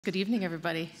Good evening,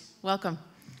 everybody. Welcome.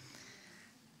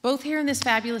 Both here in this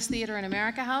fabulous theater in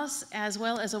amerikahaus, as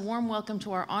well as a warm welcome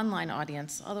to our online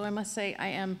audience. Although I must say, I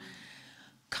am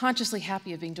consciously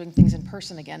happy of being doing things in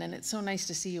person again, and it's so nice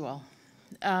to see you all.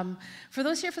 For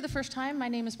those here for the first time, my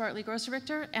name is Bartley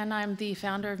Grosser-Richter, and I'm the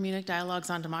founder of Munich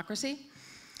Dialogues on Democracy.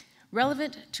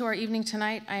 Relevant to our evening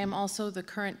tonight, I am also the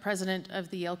current president of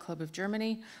the Yale Club of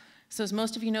Germany. So as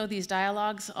most of you know, these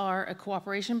dialogues are a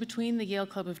cooperation between the Yale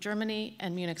Club of Germany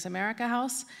and Munich's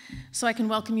amerikahaus. So I can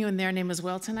welcome you in their name as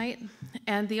well tonight.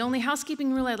 And the only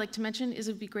housekeeping rule I'd like to mention is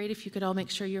it would be great if you could all make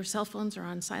sure your cell phones are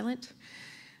on silent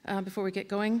before we get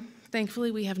going. Thankfully,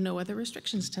 we have no other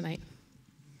restrictions tonight.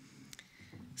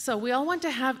 So we all want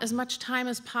to have as much time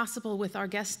as possible with our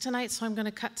guests tonight, so I'm going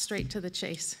to cut straight to the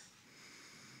chase.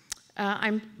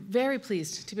 I'm very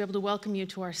pleased to be able to welcome you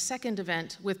to our second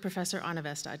event with Professor Arne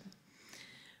Westad.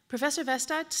 Professor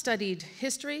Westad studied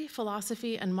history,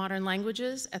 philosophy, and modern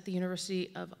languages at the University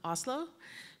of Oslo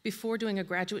before doing a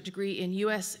graduate degree in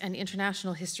US and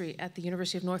international history at the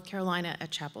University of North Carolina at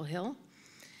Chapel Hill.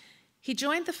 He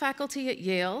joined the faculty at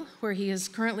Yale, where he is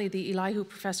currently the Elihu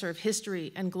Professor of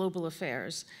History and Global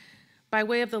Affairs, by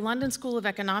way of the London School of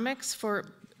Economics for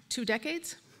 2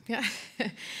 decades,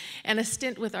 and a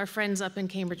stint with our friends up in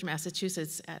Cambridge,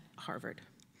 Massachusetts at Harvard.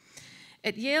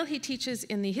 At Yale, he teaches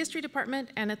in the history department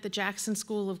and at the Jackson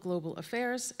School of Global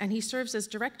Affairs, and he serves as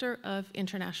director of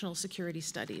international security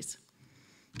studies.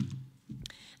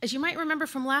 As you might remember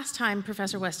from last time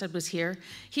Professor Westad was here,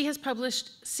 he has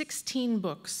published 16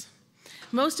 books,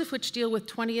 most of which deal with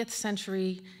 20th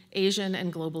century Asian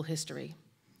and global history.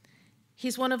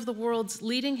 He's one of the world's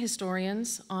leading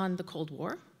historians on the Cold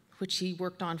War, which he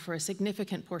worked on for a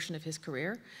significant portion of his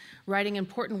career, writing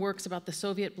important works about the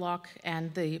Soviet bloc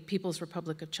and the People's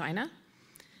Republic of China.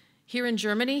 Here in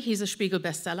Germany, he's a Spiegel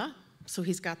bestseller, so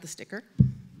he's got the sticker.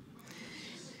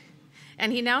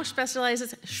 And he now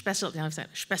specializes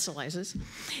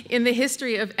in the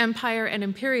history of empire and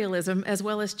imperialism, as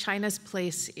well as China's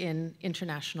place in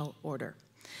international order.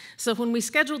 So when we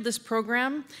scheduled this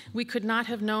program, we could not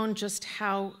have known just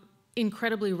how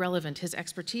incredibly relevant his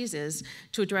expertise is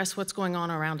to address what's going on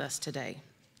around us today.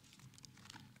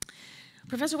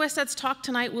 Professor Westad's talk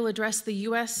tonight will address the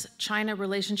US-China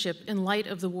relationship in light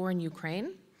of the war in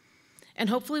Ukraine, and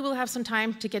hopefully we'll have some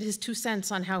time to get his 2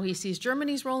 cents on how he sees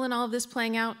Germany's role in all of this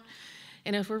playing out,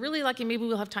 and if we're really lucky, maybe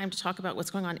we'll have time to talk about what's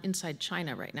going on inside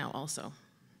China right now also.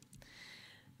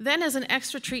 Then, as an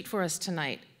extra treat for us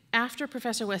tonight, after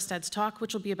Professor Westad's talk,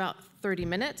 which will be about 30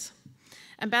 minutes,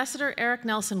 Ambassador Erik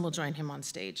Nelson will join him on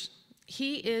stage.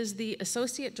 He is the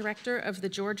Associate Director of the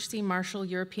George C. Marshall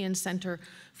European Center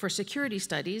for Security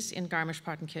Studies in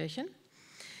Garmisch-Partenkirchen.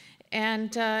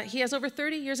 And he has over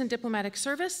 30 years in diplomatic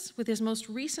service, with his most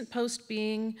recent post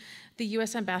being the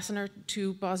US Ambassador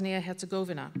to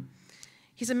Bosnia-Herzegovina.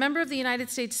 He's a member of the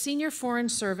United States Senior Foreign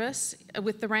Service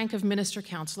with the rank of Minister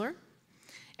Counselor.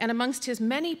 And amongst his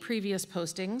many previous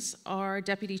postings are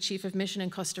Deputy Chief of Mission in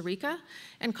Costa Rica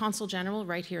and Consul General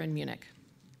right here in Munich.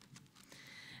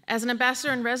 As an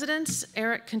ambassador in residence,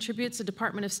 Erik contributes a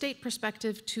Department of State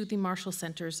perspective to the Marshall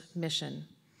Center's mission.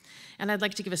 And I'd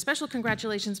like to give a special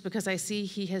congratulations because I see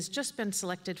he has just been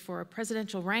selected for a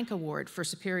Presidential Rank Award for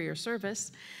superior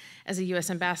service as a US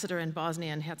ambassador in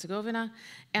Bosnia and Herzegovina,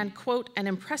 and, quote, an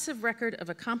impressive record of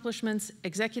accomplishments,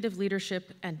 executive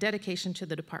leadership, and dedication to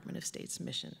the Department of State's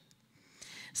mission.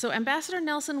 So Ambassador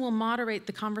Nelson will moderate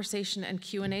the conversation and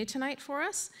Q&A tonight for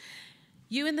us.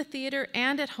 You in the theater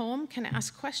and at home can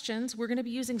ask questions. We're going to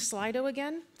be using Slido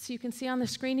again, so you can see on the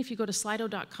screen if you go to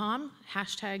slido.com,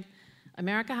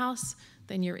 #amerikahaus,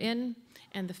 then you're in,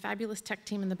 and the fabulous tech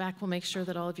team in the back will make sure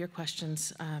that all of your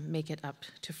questions make it up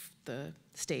to the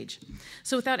stage.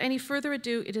 So without any further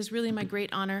ado, it is really my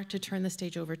great honor to turn the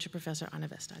stage over to Professor Arne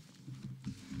Westad.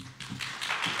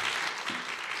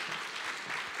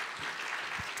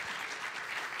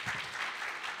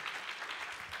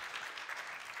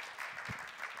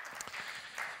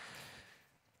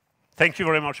 Thank you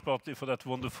very much, Bartley, for that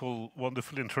wonderful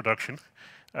introduction.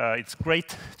 It's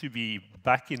great to be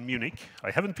back in Munich.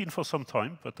 I haven't been for some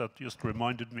time, but that just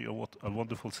reminded me of what a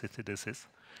wonderful city this is.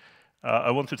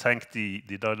 I want to thank the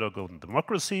Dialogue on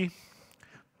Democracy,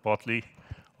 Bartley,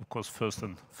 of course, first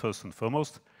and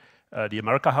foremost, the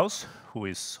amerikahaus, who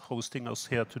is hosting us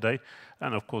here today,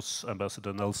 and of course,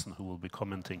 Ambassador Nelson, who will be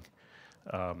commenting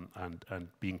and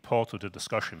being part of the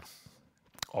discussion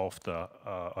after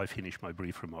I finish my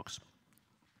brief remarks.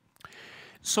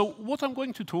 So what I'm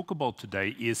going to talk about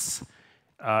today is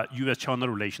US-China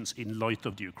relations in light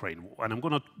of the Ukraine war. And I'm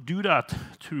going to do that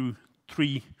through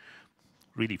 3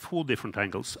 really 4 different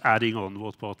angles, adding on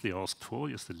what Bartley asked for,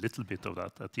 just a little bit of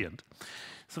that at the end.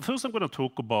 So first I'm going to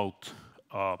talk about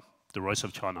the rise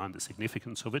of China and the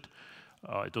significance of it.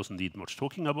 It doesn't need much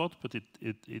talking about, but it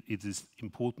is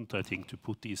important, I think, to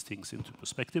put these things into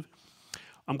perspective.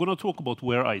 I'm going to talk about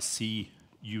where I see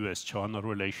US-China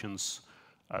relations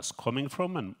as coming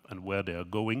from and where they are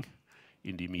going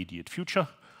in the immediate future.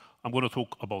 I'm going to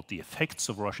talk about the effects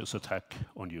of Russia's attack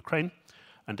on Ukraine,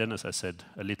 and then, as I said,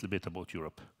 a little bit about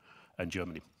Europe and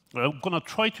Germany. I'm going to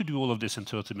try to do all of this in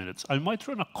 30 minutes. I might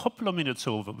run a couple of minutes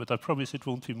over, but I promise it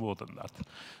won't be more than that,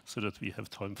 so that we have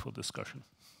time for discussion.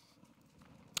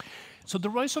 So the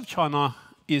rise of China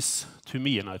is, to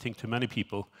me, and I think to many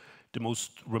people, the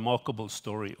most remarkable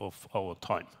story of our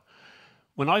time.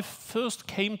 When I first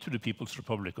came to the People's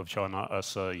Republic of China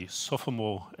as a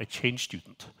sophomore exchange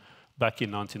student back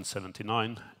in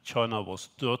 1979, China was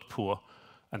dirt poor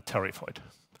and terrified.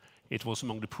 It was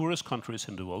among the poorest countries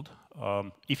in the world.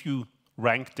 If you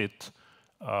ranked it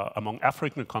among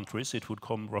African countries, it would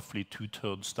come roughly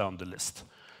 2/3 down the list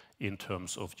in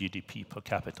terms of GDP per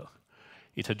capita.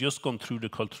 It had just gone through the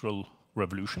Cultural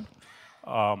Revolution,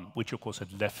 which of course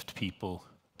had left people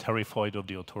terrified of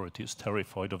the authorities,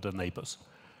 terrified of their neighbors,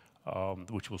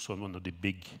 which was one of the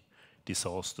big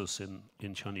disasters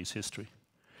in Chinese history.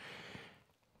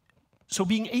 So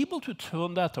being able to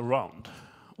turn that around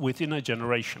within a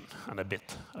generation and a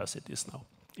bit, as it is now,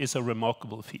 is a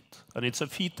remarkable feat. And it's a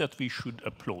feat that we should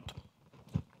applaud.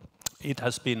 It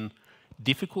has been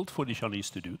difficult for the Chinese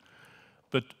to do,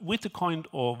 but with the kind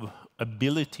of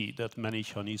ability that many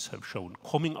Chinese have shown,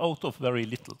 coming out of very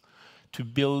little, to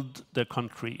build their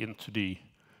country into the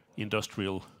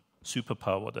industrial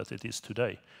superpower that it is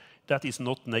today, that is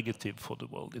not negative for the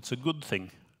world. It's a good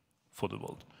thing for the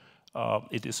world.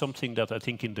 It is something that I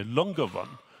think in the longer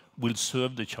run will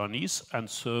serve the Chinese and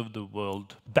serve the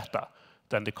world better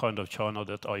than the kind of China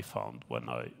that I found when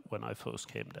I first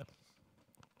came there.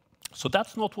 So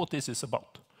that's not what this is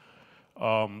about.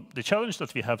 The challenge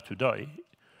that we have today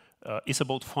is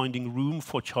about finding room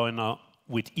for China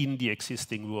within the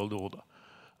existing world order.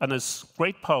 And as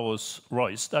great powers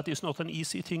rise, that is not an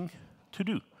easy thing to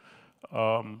do.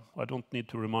 I don't need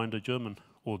to remind the German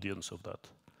audience of that.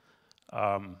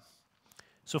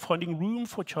 So finding room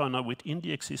for China within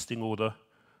the existing order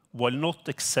while not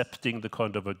accepting the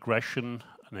kind of aggression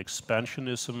and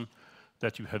expansionism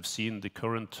that you have seen the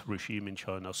current regime in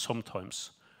China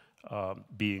sometimes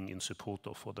being in support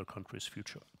of for their country's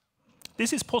future.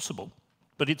 This is possible,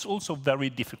 but it's also very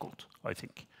difficult, I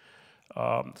think.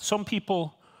 Some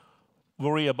people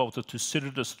worry about the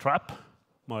Thucydides trap,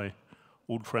 my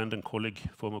old friend and colleague,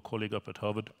 former colleague up at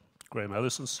Harvard, Graham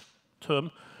Allison's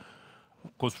term,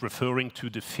 of course referring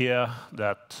to the fear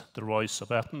that the rise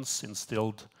of Athens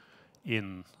instilled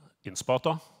in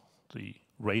Sparta, the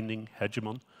reigning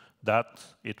hegemon, that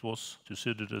it was,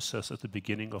 Thucydides says at the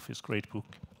beginning of his great book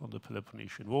on the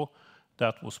Peloponnesian War,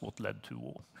 that was what led to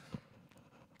war.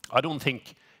 I don't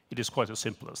think it is quite as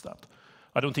simple as that.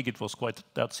 I don't think it was quite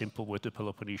that simple with the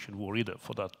Peloponnesian War either,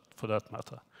 for that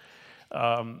matter.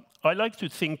 I like to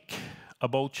think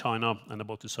about China and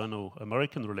about the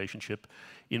Sino-American relationship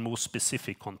in more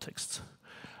specific contexts.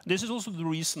 This is also the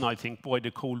reason, I think, why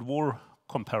the Cold War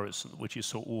comparison, which is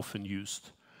so often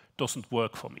used, doesn't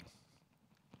work for me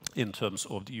in terms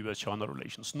of the US-China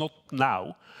relations. Not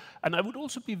now. And I would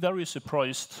also be very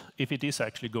surprised if it is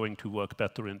actually going to work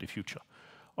better in the future.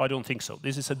 I don't think so.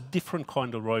 This is a different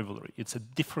kind of rivalry. It's a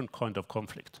different kind of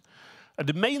conflict. And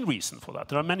the main reason for that,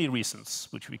 there are many reasons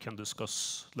which we can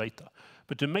discuss later,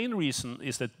 but the main reason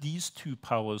is that these two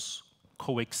powers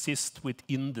coexist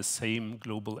within the same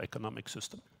global economic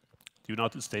system. The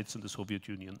United States and the Soviet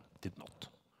Union did not.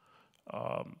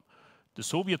 The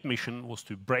Soviet mission was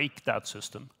to break that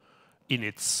system in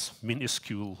its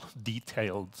minuscule,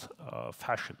 detailed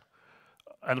fashion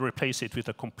and replace it with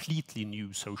a completely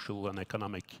new social and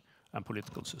economic and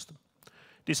political system.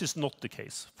 This is not the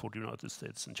case for the United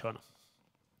States and China.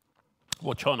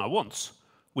 What China wants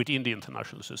within the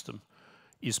international system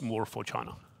is more for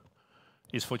China.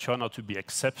 Is for China to be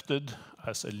accepted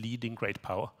as a leading great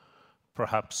power,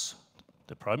 perhaps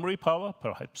the primary power,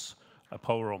 perhaps a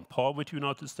power on par with the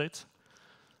United States.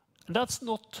 And that's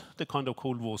not the kind of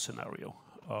Cold War scenario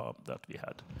that we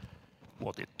had.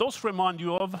 What it does remind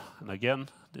you of, and again,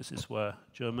 this is where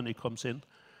Germany comes in,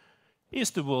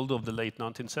 is the world of the late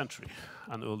 19th century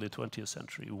and early 20th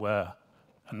century, where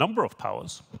a number of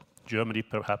powers, Germany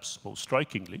perhaps most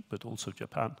strikingly, but also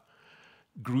Japan,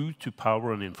 grew to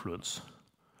power and influence,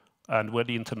 and where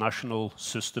the international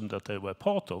system that they were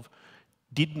part of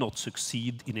did not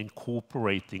succeed in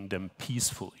incorporating them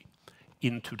peacefully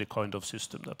into the kind of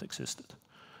system that existed.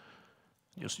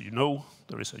 As you know,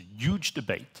 there is a huge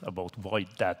debate about why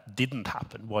that didn't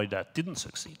happen, why that didn't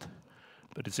succeed.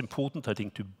 But it's important, I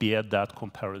think, to bear that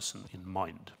comparison in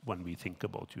mind when we think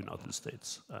about the United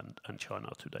States and China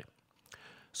today.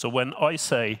 So when I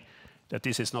say that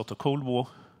this is not a Cold War,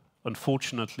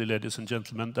 unfortunately, ladies and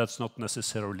gentlemen, that's not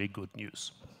necessarily good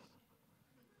news.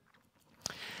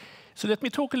 So let me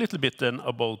talk a little bit then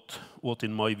about what,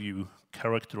 in my view,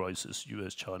 characterizes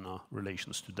US-China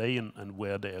relations today and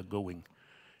where they are going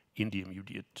in the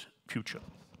immediate future.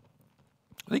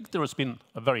 I think there has been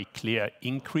a very clear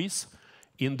increase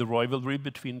in the rivalry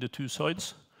between the two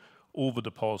sides over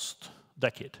the past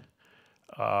decade.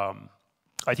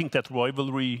 I think that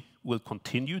rivalry will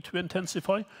continue to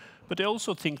intensify, but I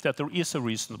also think that there is a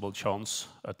reasonable chance,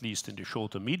 at least in the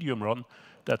short and medium run,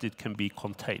 that it can be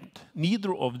contained.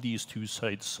 Neither of these two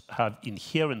sides have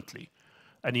inherently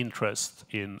an interest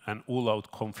in an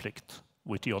all-out conflict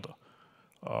with the other.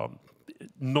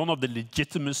 None of the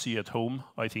legitimacy at home,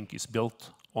 I think, is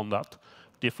built on that,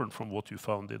 different from what you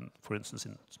found in, for instance,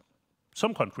 in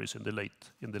some countries in the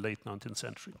late 19th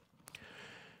century.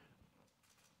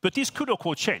 But this could, of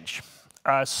course, change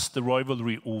as the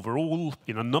rivalry overall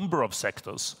in a number of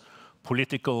sectors,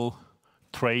 political,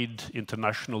 trade,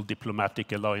 international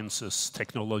diplomatic alliances,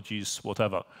 technologies,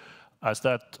 whatever, as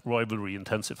that rivalry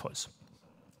intensifies.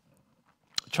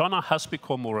 China has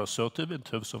become more assertive in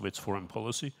terms of its foreign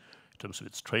policy, in terms of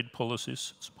its trade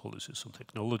policies, its policies on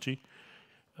technology,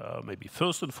 maybe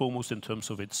first and foremost in terms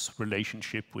of its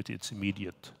relationship with its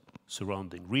immediate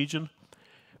surrounding region.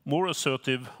 More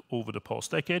assertive over the past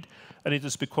decade, and it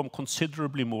has become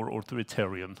considerably more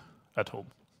authoritarian at home.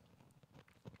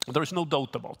 There is no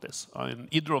doubt about this.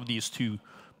 Either of these two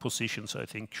positions, I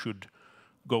think, should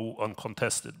go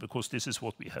uncontested, because this is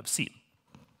what we have seen.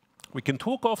 We can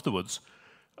talk afterwards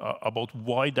about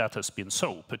why that has been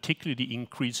so, particularly the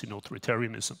increase in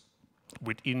authoritarianism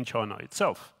within China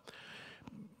itself.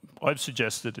 I've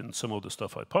suggested in some of the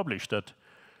stuff I published that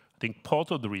I think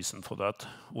part of the reason for that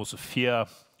was a fear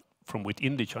from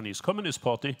within the Chinese Communist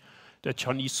Party that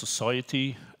Chinese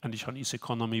society and the Chinese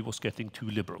economy was getting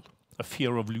too liberal, a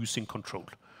fear of losing control,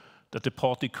 that the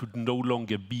party could no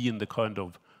longer be in the kind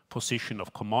of position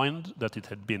of command that it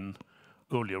had been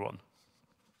earlier on.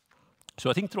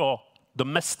 So I think there are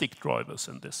domestic drivers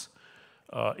in this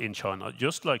in China,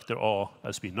 just like there are,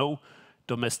 as we know,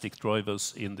 domestic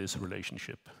drivers in this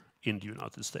relationship in the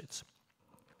United States.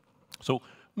 So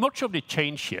much of the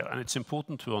change here, and it's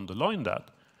important to underline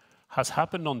that, has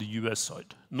happened on the US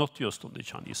side, not just on the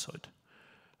Chinese side.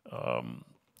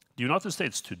 The United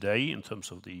States today, in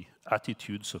terms of the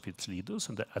attitudes of its leaders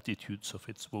and the attitudes of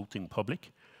its voting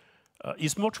public,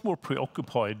 is much more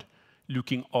preoccupied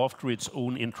looking after its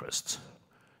own interests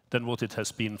than what it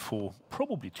has been for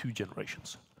probably 2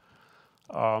 generations.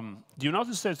 The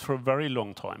United States, for a very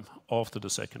long time after the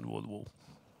Second World War,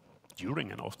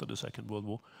 during and after the Second World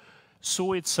War,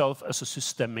 saw itself as a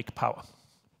systemic power,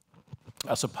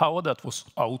 as a power that was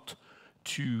out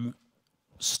to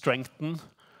strengthen,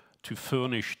 to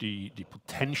furnish the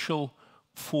potential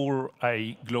for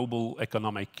a global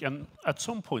economic and at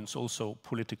some points also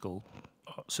political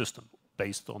system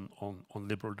based on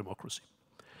liberal democracy.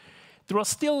 There are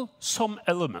still some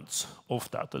elements of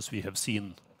that, as we have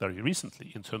seen very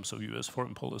recently in terms of US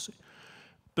foreign policy.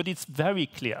 But it's very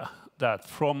clear that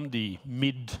from the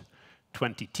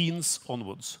mid-2010s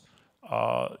onwards,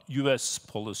 US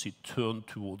policy turned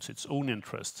towards its own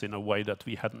interests in a way that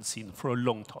we hadn't seen for a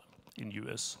long time in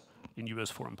US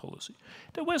foreign policy.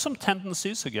 There were some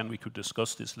tendencies, again, we could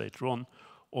discuss this later on,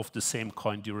 of the same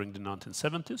kind during the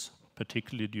 1970s,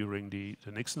 particularly during the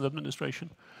Nixon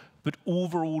administration. But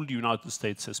overall, the United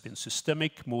States has been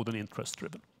systemic more than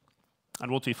interest-driven.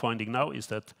 And what we're finding now is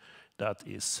that that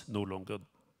is no longer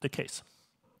the case.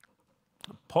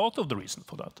 Part of the reason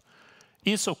for that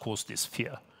is, of course, this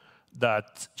fear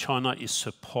that China is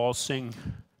surpassing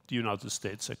the United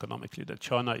States economically, that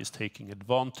China is taking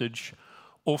advantage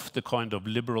of the kind of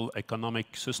liberal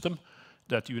economic system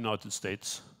that the United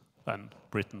States and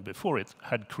Britain before it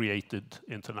had created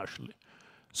internationally.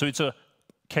 So it's a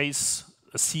case,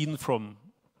 a scene from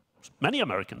many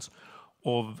Americans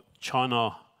of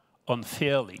China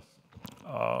unfairly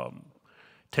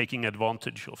taking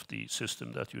advantage of the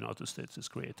system that the United States has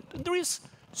created. And there is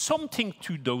something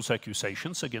to those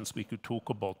accusations. Again, we could talk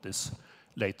about this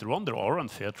later on. There are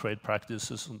unfair trade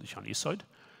practices on the Chinese side.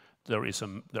 There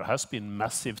has been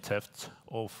massive theft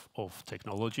of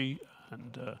technology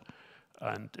and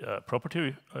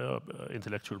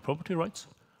intellectual property rights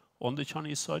on the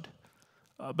Chinese side.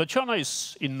 But China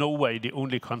is in no way the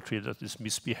only country that is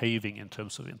misbehaving in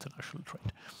terms of international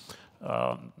trade.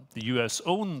 the US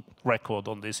own record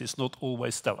on this is not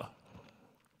always stellar,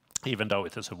 even though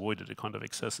it has avoided the kind of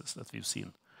excesses that we've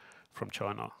seen from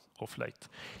China of late.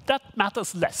 That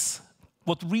matters less.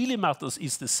 What really matters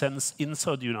is the sense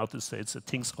inside the United States that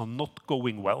things are not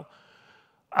going well,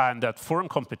 and that foreign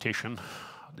competition,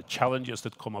 the challenges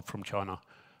that come up from China,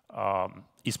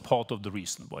 is part of the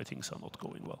reason why things are not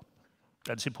going well.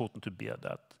 That's important to bear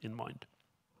that in mind.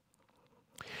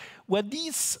 Where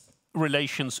these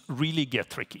relations really get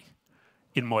tricky,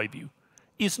 in my view,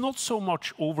 is not so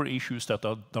much over issues that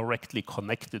are directly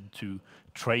connected to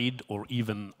trade or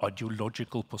even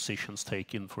ideological positions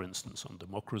taken, for instance, on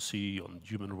democracy, on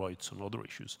human rights, and other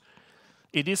issues.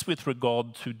 It is with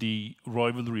regard to the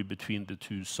rivalry between the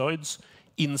two sides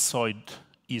inside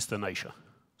Eastern Asia,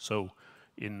 so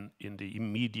in the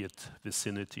immediate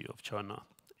vicinity of China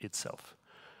itself.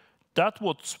 That's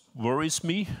what worries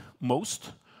me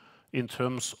most in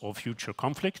terms of future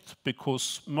conflict,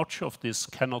 because much of this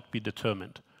cannot be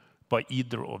determined by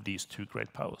either of these two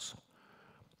great powers.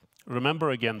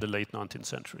 Remember again the late 19th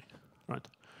century, right?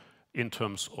 In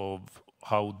terms of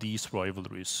how these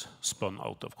rivalries spun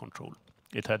out of control.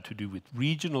 It had to do with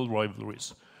regional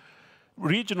rivalries.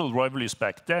 Regional rivalries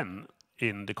back then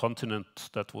in the continent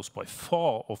that was by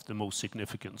far of the most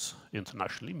significance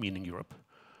internationally, meaning Europe.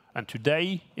 And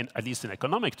today, at least in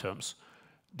economic terms,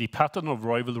 the pattern of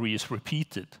rivalry is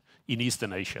repeated in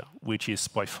Eastern Asia, which is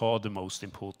by far the most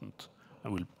important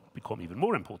and will become even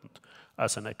more important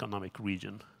as an economic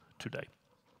region today.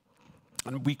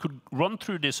 And we could run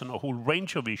through this on a whole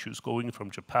range of issues, going from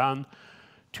Japan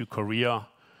to Korea,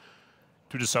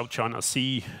 to the South China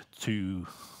Sea, to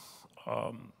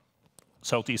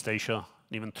Southeast Asia,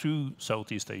 and even through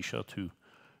Southeast Asia to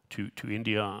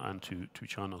India and to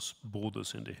China's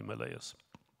borders in the Himalayas.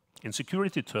 In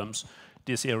security terms,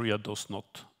 this area does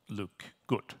not look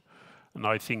good. And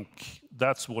I think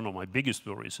that's one of my biggest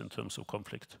worries in terms of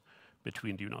conflict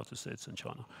between the United States and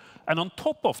China. And on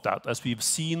top of that, as we've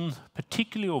seen,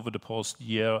 particularly over the past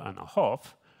year and a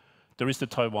half, there is the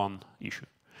Taiwan issue.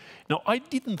 Now, I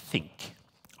didn't think,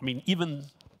 I mean, even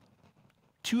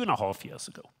 2.5 years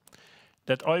ago,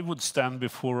 that I would stand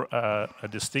before a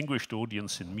distinguished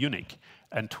audience in Munich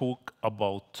and talk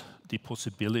about the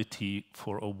possibility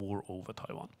for a war over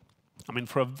Taiwan. I mean,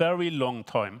 for a very long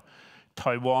time,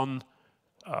 Taiwan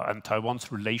and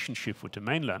Taiwan's relationship with the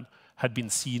mainland had been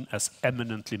seen as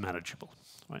eminently manageable,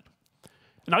 right?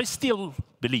 And I still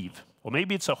believe, or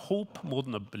maybe it's a hope more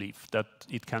than a belief, that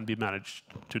it can be managed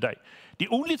today. The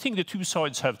only thing the two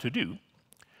sides have to do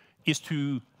is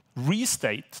to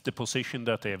restate the position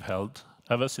that they have held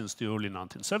ever since the early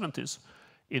 1970s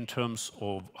in terms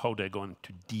of how they're going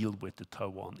to deal with the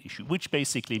Taiwan issue, which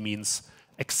basically means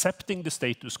accepting the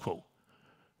status quo,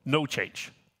 no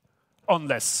change,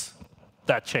 unless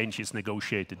that change is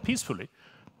negotiated peacefully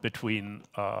between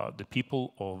the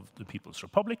people of the People's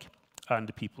Republic and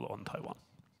the people on Taiwan.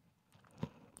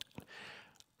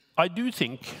 I do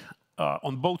think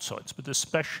on both sides, but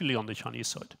especially on the Chinese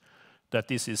side, that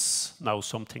this is now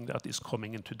something that is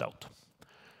coming into doubt.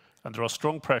 And there are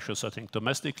strong pressures, I think,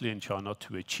 domestically in China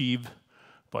to achieve,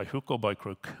 by hook or by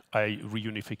crook, a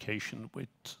reunification with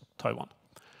Taiwan.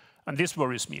 And this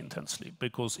worries me intensely,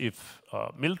 because if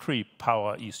military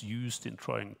power is used in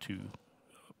trying to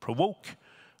provoke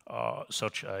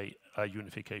such a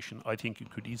unification, I think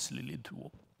it could easily lead to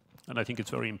war. And I think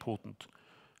it's very important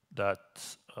that,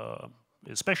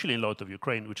 especially in light of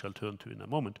Ukraine, which I'll turn to in a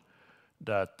moment,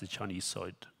 that the Chinese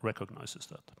side recognizes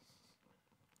that.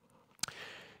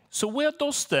 So where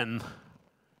does then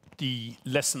the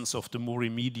lessons of the more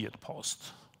immediate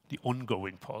past, the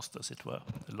ongoing past, as it were,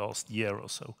 the last year or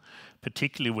so,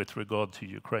 particularly with regard to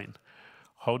Ukraine,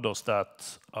 how does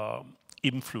that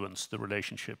influence the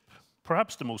relationship,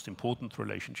 perhaps the most important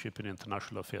relationship in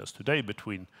international affairs today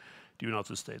between the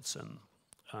United States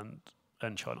and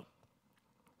China?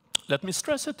 Let me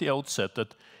stress at the outset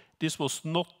that this was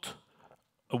not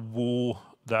a war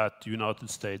that the United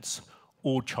States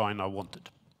or China wanted.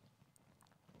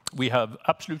 We have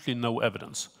absolutely no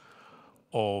evidence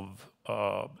of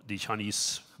the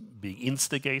Chinese being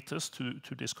instigators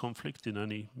to this conflict in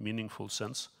any meaningful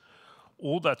sense,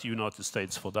 or that the United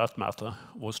States, for that matter,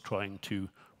 was trying to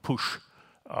push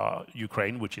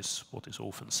Ukraine, which is what is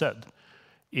often said,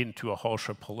 into a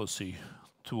harsher policy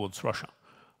towards Russia.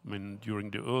 I mean,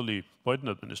 during the early Biden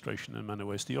administration, in many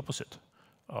ways, the opposite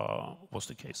was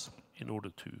the case, in order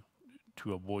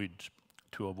to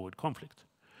avoid conflict.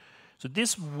 So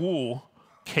this war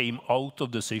came out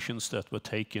of decisions that were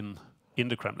taken in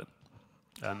the Kremlin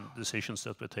and decisions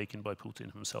that were taken by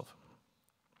Putin himself.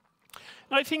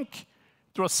 And I think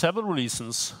There are several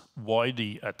reasons why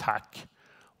the attack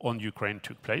on Ukraine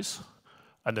took place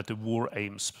and that the war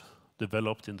aims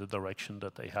developed in the direction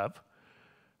that they have.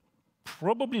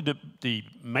 Probably the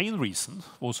main reason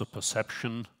was a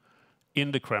perception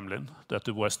in the Kremlin that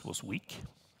the West was weak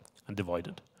and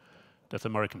divided, that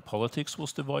American politics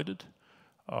was divided,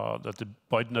 that the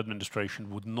Biden administration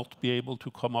would not be able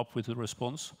to come up with a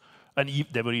response. And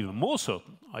they were even more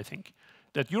certain, I think,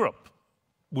 that Europe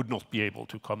would not be able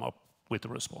to come up with a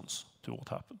response to what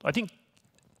happened. I think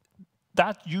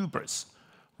that hubris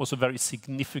was a very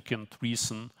significant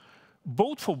reason,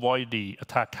 both for why the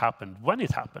attack happened when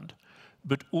it happened,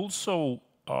 but also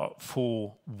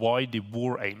for why the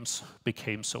war aims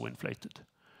became so inflated.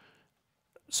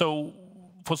 So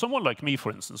for someone like me,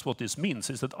 for instance, what this means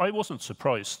is that I wasn't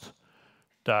surprised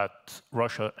that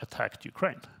Russia attacked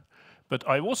Ukraine, but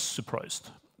I was surprised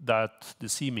that the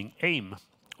seeming aim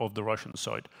of the Russian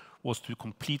side was to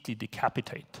completely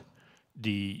decapitate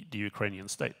the Ukrainian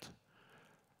state.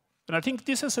 And I think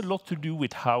this has a lot to do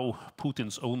with how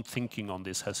Putin's own thinking on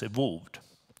this has evolved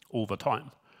over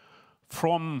time,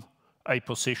 from a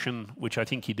position which I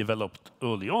think he developed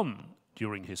early on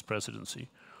during his presidency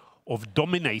of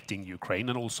dominating Ukraine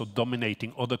and also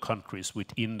dominating other countries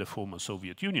within the former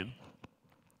Soviet Union,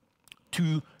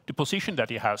 to the position that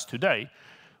he has today,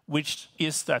 which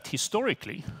is that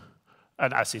historically,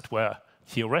 and as it were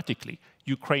theoretically,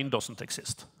 Ukraine doesn't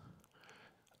exist.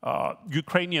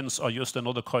 Ukrainians are just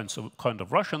another kind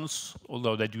of Russians,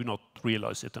 although they do not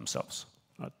realize it themselves.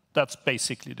 That's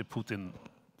basically the Putin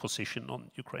position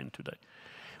on Ukraine today,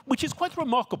 which is quite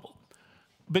remarkable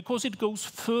because it goes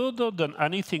further than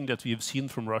anything that we have seen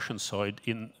from Russian side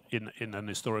in an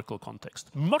historical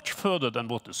context, much further than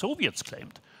what the Soviets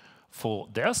claimed for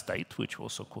their state, which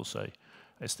was, of course,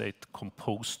 a state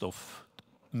composed of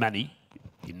many,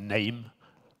 in name,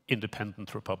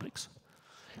 independent republics.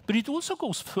 But it also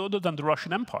goes further than the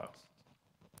Russian Empire.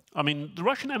 I mean, the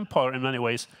Russian Empire, in many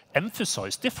ways,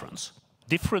 emphasized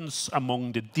difference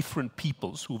among the different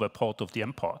peoples who were part of the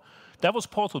empire. That was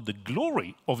part of the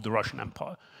glory of the Russian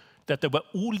Empire, that there were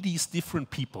all these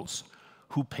different peoples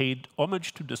who paid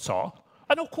homage to the Tsar,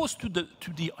 and of course to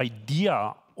the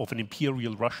idea of an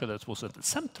imperial Russia that was at the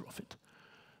center of it.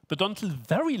 But until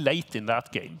very late in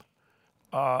that game,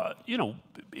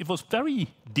 it was very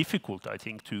difficult, I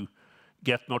think, to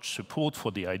get much support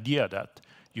for the idea that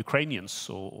Ukrainians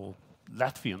or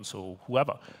Latvians or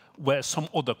whoever were some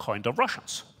other kind of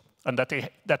Russians, and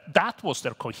that was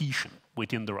their cohesion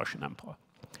within the Russian Empire.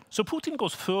 So Putin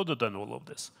goes further than all of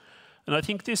this, and I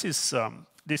think this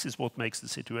is what makes the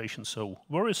situation so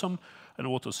worrisome, and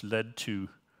what has led to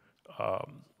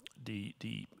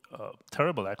the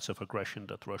terrible acts of aggression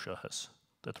that Russia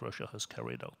has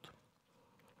carried out.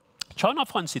 China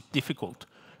finds it difficult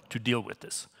to deal with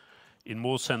this in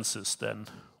more senses than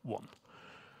one.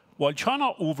 While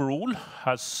China overall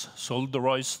has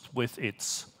solidarized with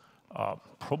its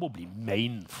probably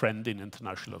main friend in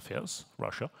international affairs,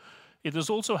 Russia, it has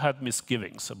also had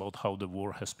misgivings about how the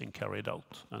war has been carried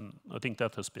out, and I think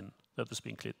that has been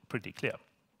pretty clear.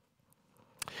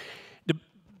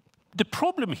 The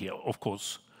problem here, of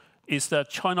course, is that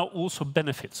China also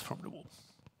benefits from the war.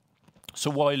 So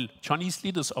while Chinese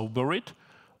leaders are worried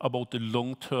about the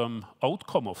long-term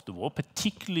outcome of the war,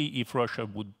 particularly if Russia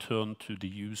would turn to the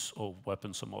use of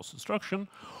weapons of mass destruction,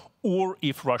 or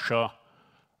if Russia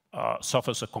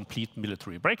suffers a complete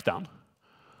military breakdown,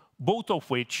 both of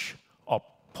which are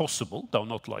possible, though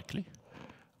not likely,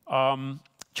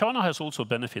 China has also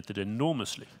benefited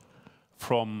enormously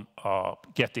from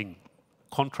getting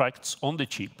contracts on the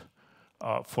cheap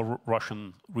for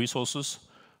Russian resources,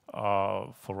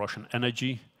 for Russian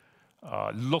energy,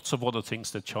 lots of other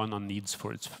things that China needs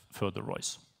for its further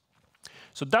rise.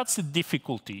 So that's the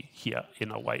difficulty here,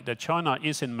 in a way, that China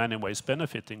is in many ways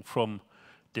benefiting from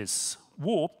this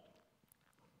war,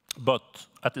 but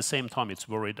at the same time it's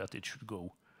worried that it should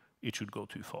go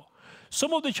too far.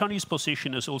 Some of the Chinese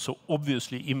position is also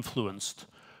obviously influenced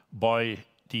by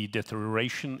the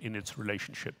deterioration in its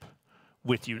relationship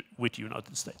with the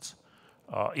United States.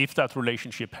 If that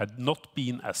relationship had not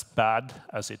been as bad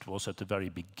as it was at the very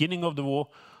beginning of the war,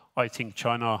 I think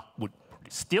China would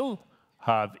still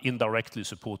have indirectly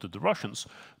supported the Russians,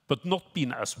 but not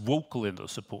been as vocal in their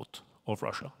support of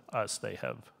Russia as they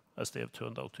have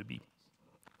turned out to be.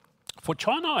 For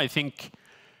China, I think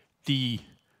the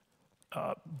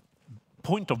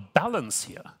point of balance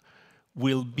here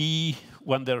will be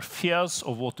when their fears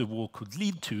of what the war could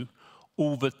lead to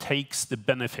overtakes the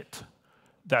benefit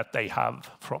that they have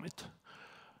from it.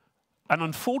 And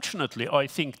unfortunately, I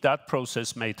think that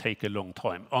process may take a long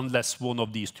time, unless one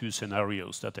of these two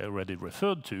scenarios that I already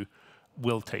referred to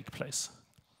will take place.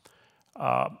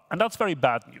 And that's very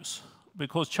bad news,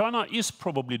 because China is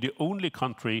probably the only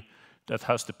country that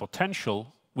has the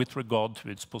potential, with regard to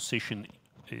its position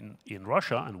in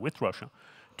Russia and with Russia,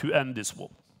 to end this war.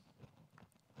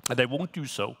 And they won't do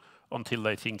so until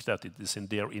they think that it is in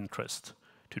their interest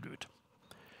to do it.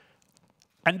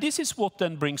 And this is what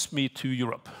then brings me to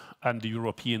Europe and the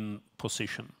European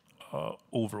position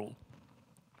overall.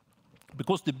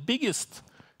 Because the biggest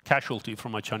casualty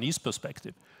from a Chinese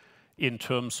perspective in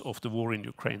terms of the war in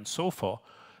Ukraine so far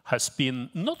has been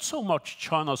not so much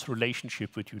China's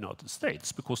relationship with the United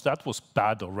States, because that was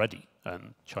bad already,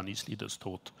 and Chinese leaders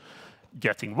thought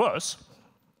getting worse.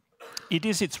 It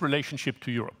is its relationship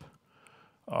to Europe,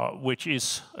 which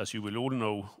is, as you will all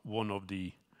know, one of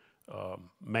the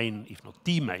main, if not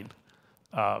the main,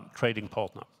 trading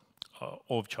partner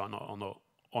of China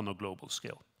on a global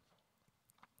scale.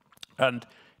 And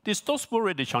this does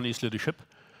worry the Chinese leadership.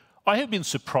 I have been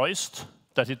surprised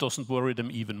that it doesn't worry them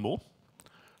even more.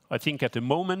 I think at the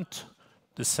moment,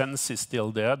 the sense is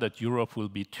still there that Europe will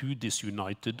be too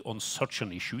disunited on such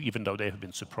an issue, even though they have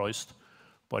been surprised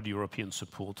by the European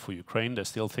support for Ukraine. They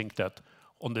still think that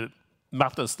on the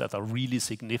matters that are really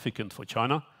significant for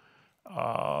China,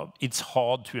 it's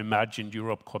hard to imagine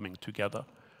Europe coming together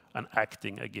and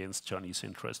acting against Chinese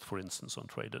interest, for instance, on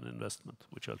trade and investment,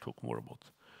 which I'll talk more about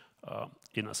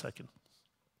in a second.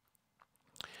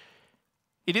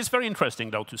 It is very interesting,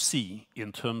 though, to see,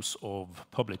 in terms of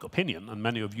public opinion, and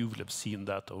many of you will have seen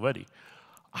that already,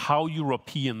 how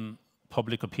European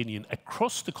public opinion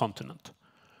across the continent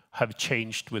have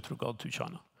changed with regard to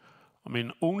China. I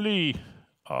mean, only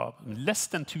less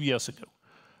than 2 years ago,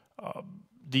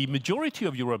 the majority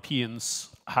of Europeans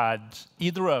had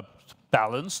either a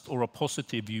balanced or a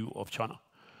positive view of China.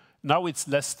 Now it's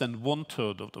less than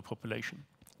 1/3 of the population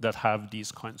that have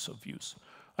these kinds of views.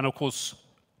 And of course,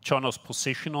 China's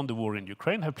position on the war in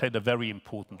Ukraine have played a very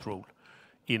important role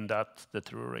in that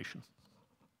deterioration.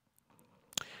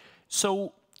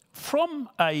 So from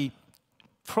a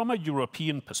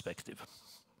European perspective,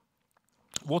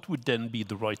 what would then be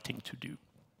the right thing to do?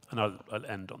 And I'll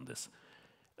end on this.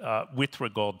 With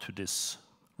regard to this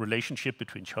relationship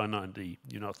between China and the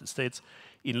United States,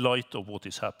 in light of what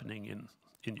is happening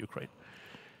in Ukraine.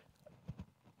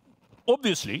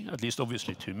 Obviously, at least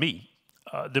obviously to me,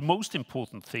 the most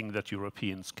important thing that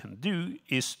Europeans can do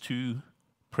is to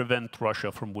prevent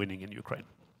Russia from winning in Ukraine.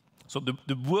 So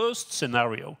the worst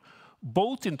scenario,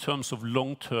 both in terms of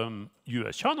long-term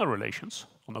US-China relations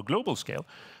on a global scale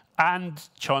and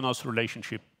China's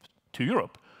relationship to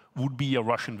Europe, would be a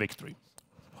Russian victory.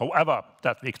 However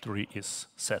that victory is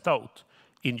set out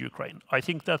in Ukraine. I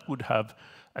think that would have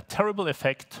a terrible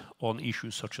effect on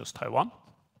issues such as Taiwan.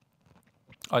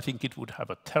 I think it would have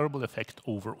a terrible effect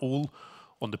overall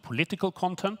on the political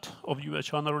content of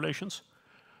US-China relations.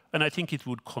 And I think it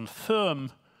would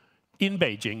confirm in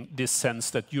Beijing this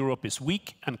sense that Europe is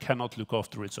weak and cannot look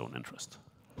after its own interest.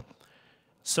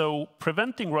 So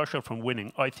preventing Russia from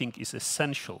winning, I think, is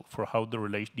essential for how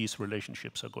these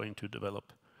relationships are going to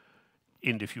develop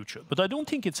in the future. But I don't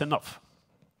think it's enough.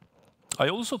 I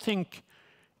also think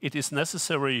it is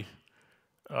necessary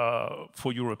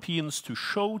for Europeans to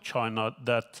show China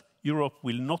that Europe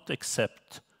will not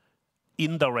accept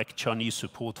indirect Chinese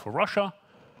support for Russia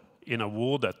in a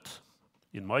war that,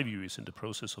 in my view, is in the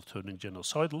process of turning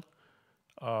genocidal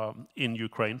in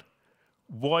Ukraine,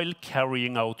 while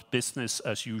carrying out business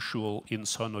as usual in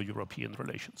Sino-European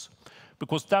relations.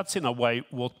 Because that's, in a way,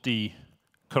 what the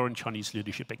current Chinese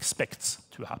leadership expects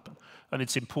to happen. And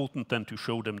it's important then to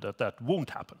show them that that won't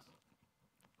happen.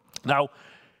 Now,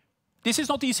 this is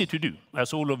not easy to do,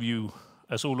 as all of you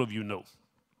know.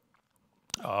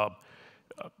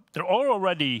 There are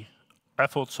already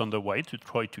efforts underway to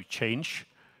try to change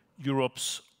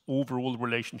Europe's overall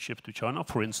relationship to China,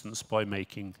 for instance, by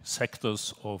making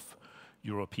sectors of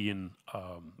European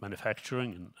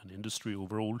manufacturing and industry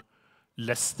overall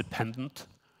less dependent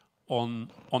on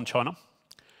China.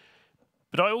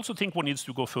 But I also think one needs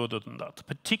to go further than that,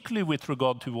 particularly with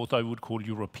regard to what I would call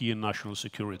European national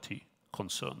security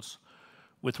concerns,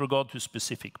 with regard to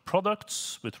specific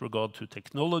products, with regard to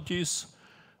technologies,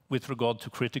 with regard to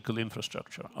critical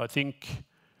infrastructure. I think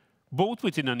both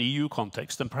within an EU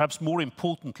context and perhaps more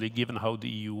importantly, given how the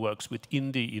EU works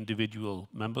within the individual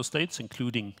member states,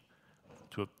 including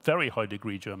to a very high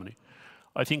degree Germany,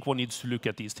 I think one needs to look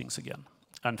at these things again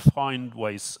and find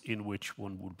ways in which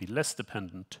one would be less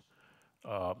dependent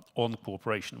on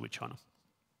cooperation with China.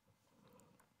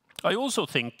 I also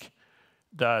think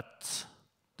that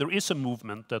there is a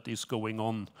movement that is going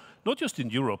on, not just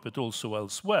in Europe, but also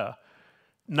elsewhere,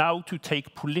 now to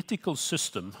take political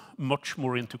system much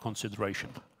more into consideration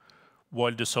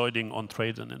while deciding on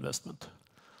trade and investment.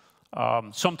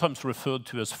 Sometimes referred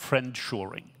to as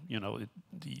friend-shoring. You know,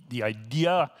 the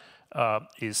idea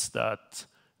is that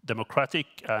democratic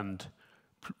and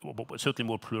certainly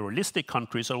more pluralistic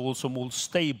countries are also more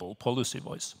stable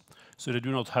policy-wise. So they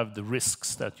do not have the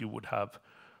risks that you would have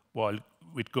while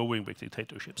going with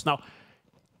dictatorships. Now,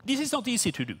 this is not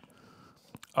easy to do.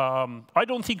 I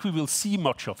don't think we will see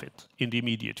much of it in the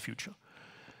immediate future.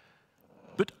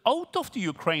 But out of the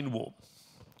Ukraine war,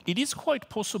 it is quite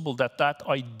possible that that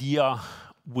idea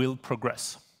will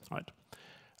progress, right?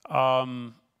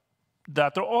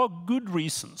 That there are good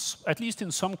reasons, at least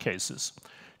in some cases,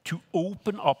 to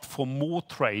open up for more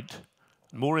trade,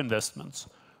 more investments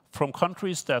from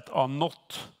countries that are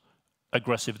not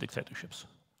aggressive dictatorships.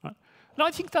 Right? And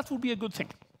I think that would be a good thing.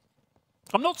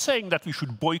 I'm not saying that we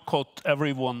should boycott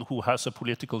everyone who has a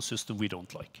political system we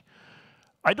don't like.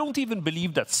 I don't even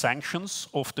believe that sanctions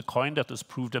of the kind that has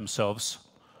proved themselves,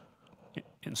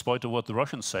 in spite of what the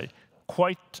Russians say,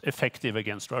 quite effective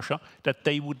against Russia, that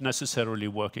they would necessarily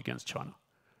work against China.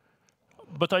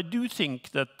 But I do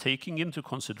think that taking into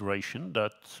consideration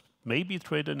that maybe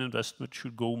trade and investment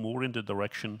should go more in the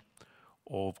direction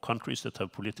of countries that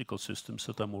have political systems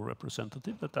that are more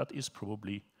representative, that is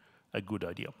probably a good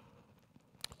idea.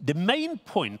 The main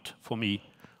point for me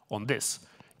on this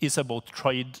is about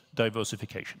trade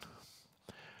diversification.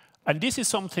 And this is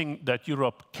something that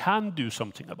Europe can do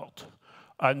something about,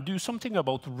 and do something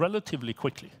about relatively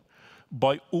quickly,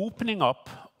 by opening up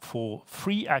for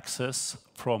free access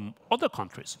from other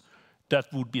countries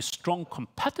that would be strong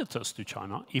competitors to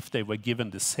China if they were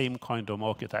given the same kind of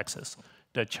market access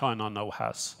that China now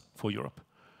has for Europe.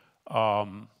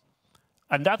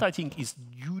 And that, I think, is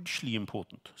hugely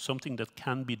important, something that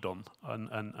can be done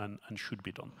and should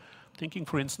be done. Thinking,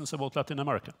 for instance, about Latin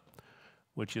America,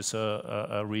 which is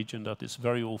a region that is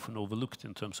very often overlooked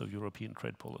in terms of European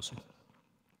trade policy.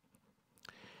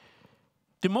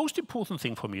 The most important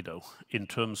thing for me, though, in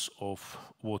terms of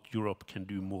what Europe can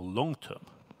do more long-term,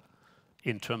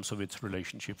 in terms of its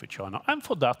relationship with China, and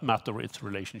for that matter, its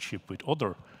relationship with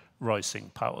other rising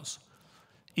powers,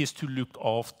 is to look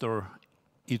after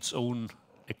its own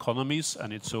economies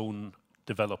and its own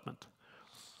development.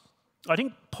 I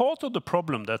think part of the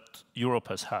problem that Europe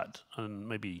has had, and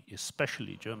maybe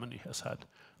especially Germany has had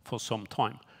for some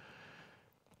time,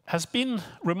 has been,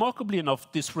 remarkably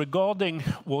enough, disregarding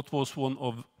what was one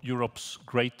of Europe's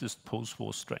greatest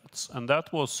post-war strengths. And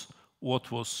that was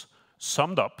what was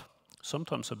summed up,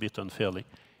 sometimes a bit unfairly,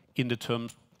 in the term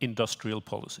industrial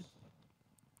policy.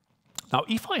 Now,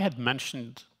 if I had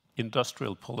mentioned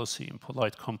industrial policy in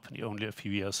polite company only a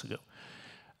few years ago,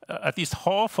 at least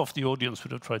half of the audience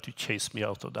would have tried to chase me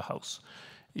out of the house.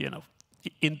 You know,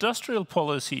 industrial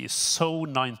policy is so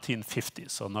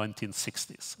 1950s or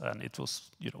 1960s, and it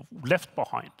was, you know, left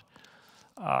behind.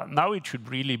 Now it should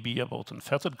really be about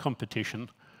unfettered competition,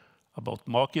 about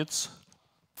markets,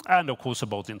 and of course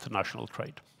about international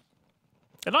trade.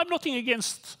 And I'm nothing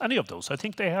against any of those. I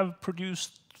think they have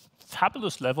produced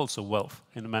fabulous levels of wealth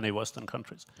in many Western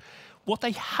countries. What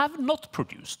they have not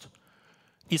produced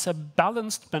is a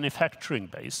balanced manufacturing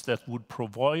base that would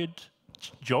provide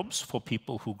jobs for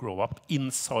people who grow up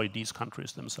inside these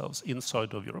countries themselves,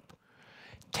 inside of Europe.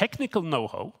 Technical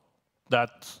know-how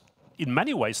that in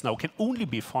many ways now can only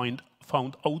be found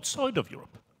outside of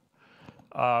Europe.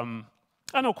 And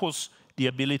of course, the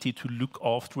ability to look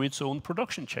after its own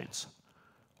production chains,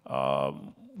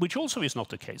 which also is not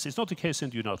the case. It's not the case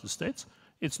in the United States.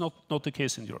 It's not the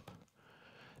case in Europe.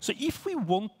 So if we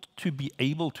want to be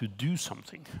able to do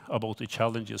something about the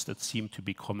challenges that seem to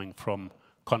be coming from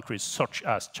countries such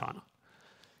as China,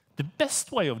 the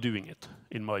best way of doing it,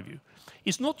 in my view,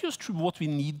 is not just through what we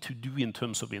need to do in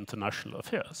terms of international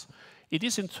affairs. It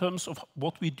is in terms of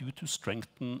what we do to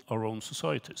strengthen our own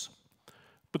societies.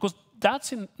 Because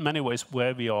that's in many ways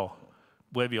where we are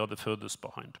the furthest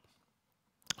behind.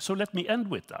 So let me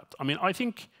end with that. I mean, I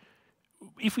think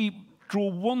if we draw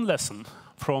one lesson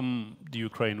from the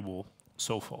Ukraine war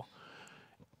so far,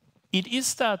 it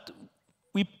is that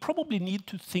we probably need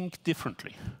to think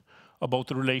differently about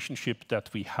the relationship that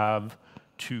we have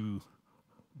to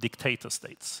dictator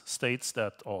states, states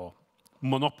that are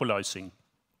monopolizing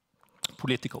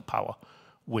political power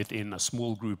within a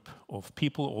small group of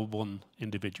people or one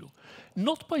individual,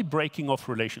 not by breaking off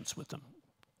relations with them.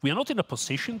 We are not in a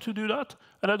position to do that,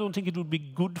 and I don't think it would be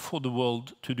good for the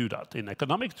world to do that in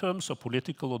economic terms or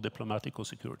political or diplomatic or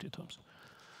security terms.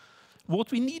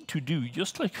 What we need to do,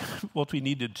 just like what we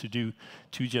needed to do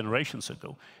 2 generations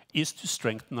ago, is to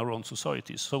strengthen our own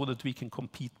societies so that we can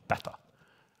compete better.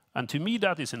 And to me,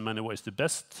 that is in many ways the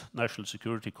best national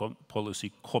security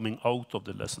policy coming out of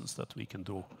the lessons that we can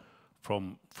draw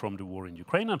from the war in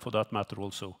Ukraine, and for that matter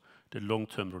also the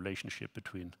long-term relationship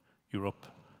between Europe,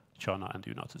 China and the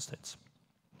United States.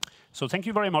 So thank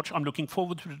you very much. I'm looking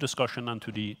forward to the discussion and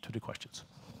to the questions.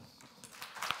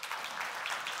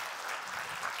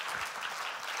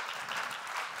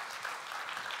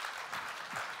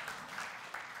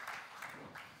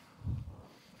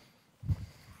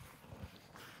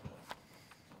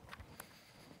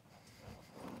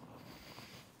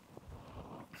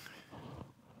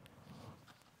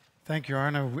 Thank you,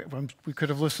 Arne. We could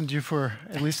have listened to you for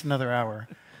at least another hour.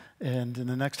 And in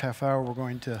the next half hour, we're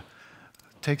going to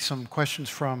take some questions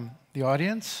from the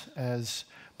audience. As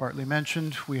Bartley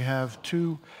mentioned, we have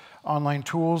 2 online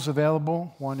tools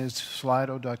available. One is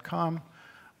slido.com,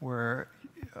 where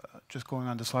just going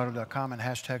on to slido.com and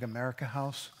hashtag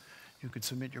amerikahaus, you could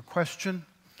submit your question.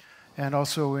 And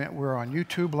also, we're on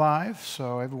YouTube Live,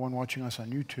 so everyone watching us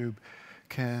on YouTube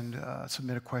can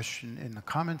submit a question in the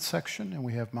comments section, and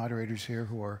we have moderators here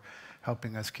who are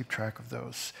helping us keep track of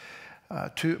those.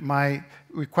 My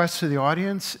request to the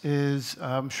audience is,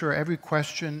 I'm sure every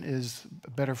question is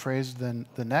better phrased than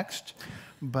the next,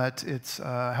 but it's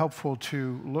helpful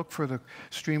to look for the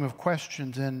stream of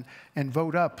questions and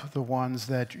vote up the ones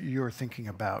that you're thinking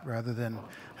about, rather than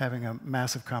having a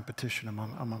massive competition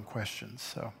among questions.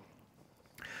 So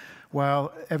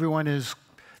while everyone is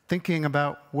thinking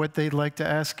about what they'd like to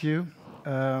ask you,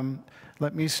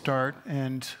 let me start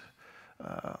and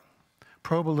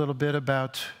probe a little bit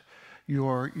about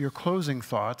your closing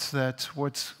thoughts. That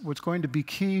what's going to be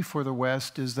key for the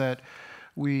West is that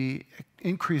we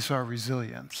increase our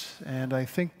resilience. And I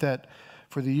think that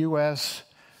for the U.S.,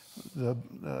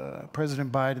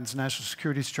 President Biden's national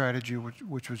security strategy,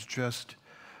 which was just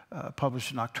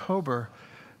published in October,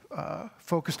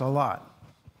 focused a lot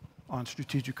on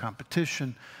strategic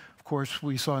competition. Of course,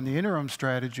 we saw in the interim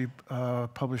strategy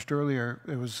published earlier,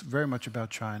 it was very much about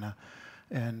China.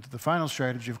 And the final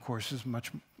strategy, of course, is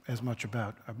as much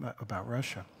about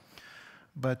Russia.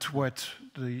 But what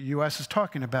the U.S. is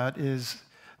talking about is,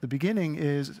 the beginning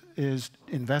is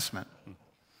investment.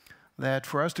 That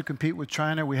for us to compete with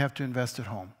China, we have to invest at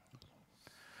home.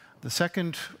 The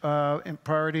second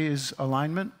priority is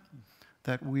alignment,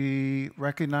 that we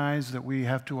recognize that we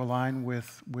have to align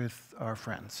with our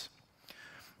friends.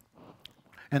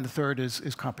 And the third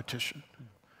is competition,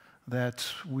 that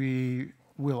we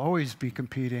will always be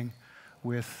competing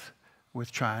with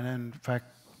China. In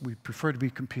fact, we prefer to be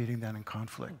competing than in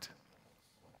conflict.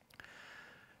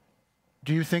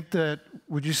 Do you think that,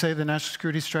 would you say the national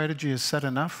security strategy is set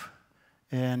enough?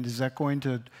 And is that going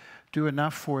to do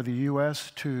enough for the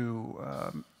U.S. to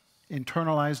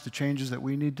internalize the changes that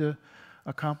we need to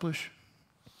accomplish?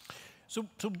 So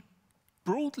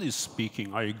broadly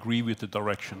speaking, I agree with the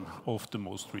direction of the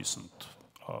most recent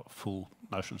full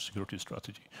national security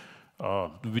strategy.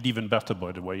 It would be even better,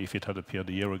 by the way, if it had appeared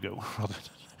a year ago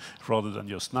rather than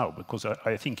just now, because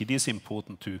I think it is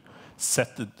important to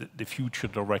set the future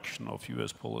direction of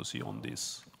US policy on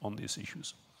these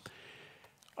issues.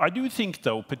 I do think,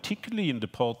 though, particularly in the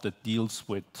part that deals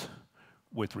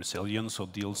with resilience or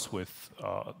deals with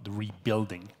the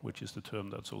rebuilding, which is the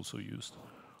term that's also used,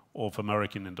 of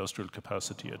American industrial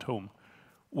capacity at home,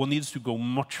 one needs to go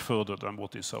much further than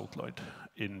what is outlined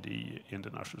in the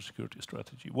national security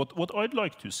strategy. What I'd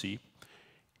like to see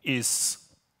is,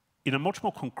 in a much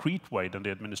more concrete way than the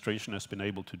administration has been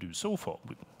able to do so far,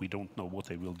 we don't know what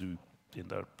they will do in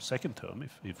their second term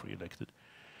if re-elected,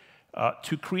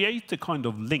 to create the kind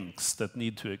of links that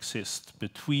need to exist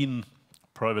between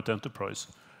private enterprise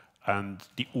and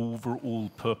the overall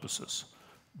purposes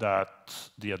that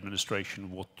the administration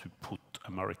want to put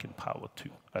American power to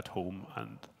at home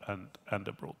and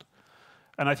abroad.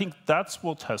 And I think that's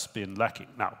what has been lacking.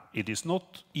 Now, it is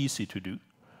not easy to do.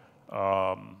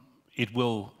 It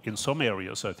will, in some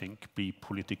areas, I think, be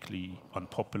politically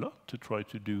unpopular to try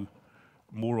to do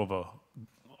more of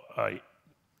a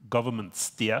government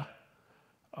steer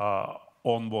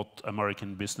on what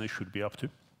American business should be up to.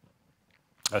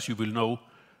 As you will know,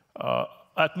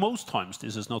 at most times,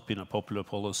 this has not been a popular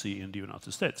policy in the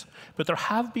United States. But there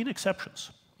have been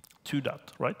exceptions to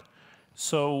that, right?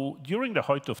 So during the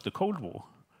height of the Cold War,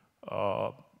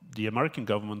 the American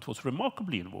government was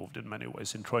remarkably involved in many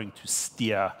ways in trying to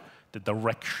steer the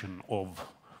direction of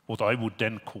what I would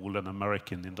then call an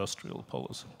American industrial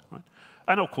policy, right?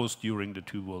 And of course, during the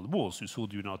 2 world wars, you saw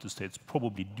the United States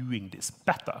probably doing this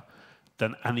better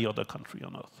than any other country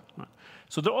on earth, right?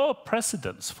 So there are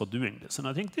precedents for doing this, and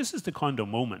I think this is the kind of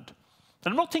moment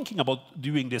And I'm not thinking about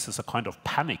doing this as a kind of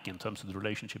panic in terms of the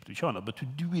relationship to China, but to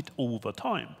do it over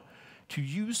time, to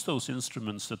use those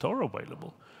instruments that are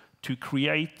available to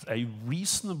create a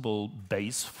reasonable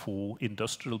base for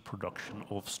industrial production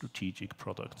of strategic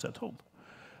products at home.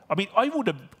 I mean, I would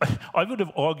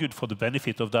have argued for the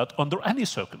benefit of that under any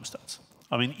circumstance.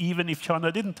 I mean, even if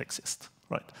China didn't exist,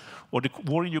 right? Or the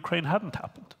war in Ukraine hadn't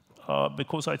happened.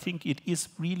 Because I think it is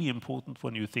really important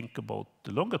when you think about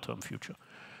the longer-term future.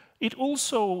 It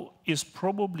also is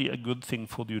probably a good thing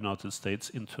for the United States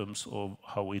in terms of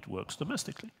how it works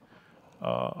domestically.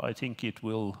 I think it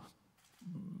will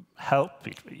help.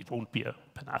 It won't be a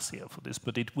panacea for this,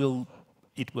 but it will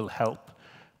help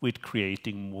with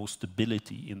creating more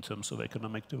stability in terms of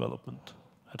economic development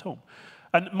at home.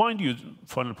 And mind you,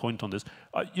 final point on this,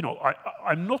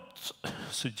 I'm not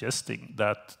suggesting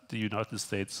that the United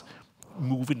States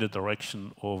move in the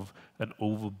direction of an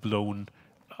overblown,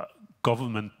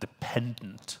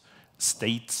 government-dependent,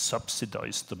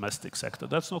 state-subsidized domestic sector.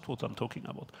 That's not what I'm talking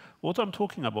about. What I'm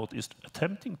talking about is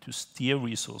attempting to steer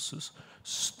resources,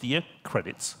 steer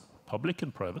credits, public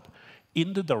and private,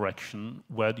 in the direction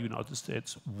where the United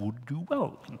States would do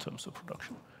well in terms of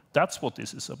production. That's what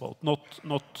this is about, not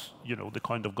the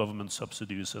kind of government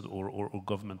subsidies or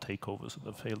government takeovers that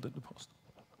have failed in the past.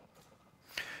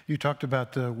 You talked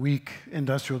about the weak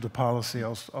industrial policy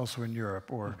also in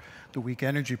Europe, or the weak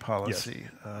energy policy.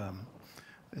 Yes.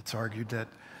 It's argued that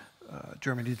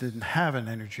Germany didn't have an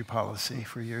energy policy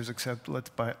for years, except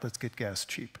let's get gas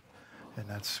cheap, and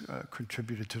that's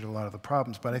contributed to a lot of the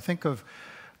problems. But I think of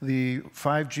the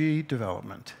 5G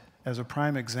development as a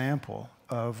prime example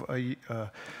of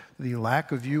the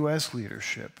lack of U.S.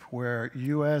 leadership, where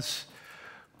U.S.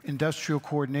 industrial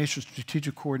coordination,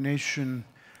 strategic coordination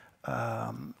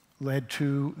led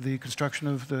to the construction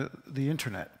of the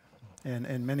internet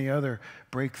and many other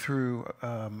breakthrough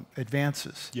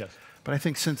advances. Yes. But I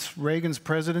think since Reagan's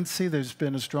presidency, there's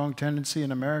been a strong tendency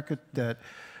in America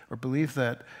or belief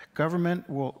that government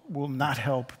will not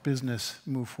help business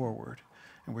move forward.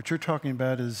 And what you're talking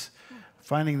about is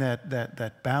finding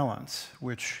that balance,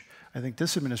 which I think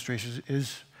this administration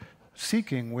is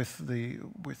seeking with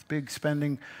big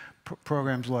spending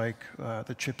programs like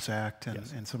the CHIPS Act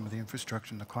and some of the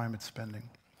infrastructure and the climate spending.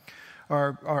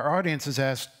 Our audience is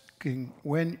asking,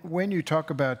 when you talk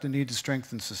about the need to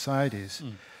strengthen societies,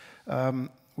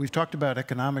 we've talked about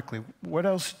economically. What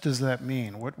else does that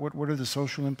mean? What are the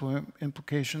social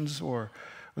implications or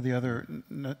the other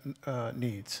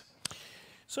needs?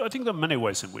 So I think there are many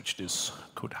ways in which this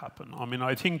could happen. I mean,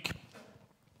 I think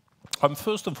I'm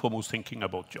first and foremost thinking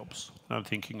about jobs. I'm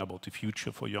thinking about the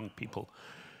future for young people.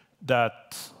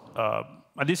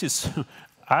 And this is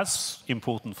as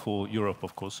important for Europe,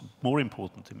 of course, more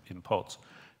important in parts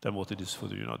than what it is for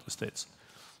the United States.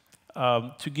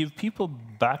 To give people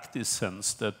back this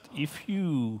sense that if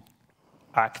you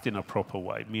act in a proper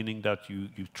way, meaning that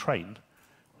you train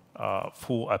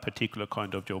for a particular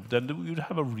kind of job, then you'd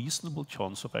have a reasonable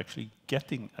chance of actually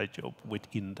getting a job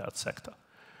within that sector.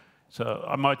 So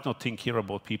I might not think here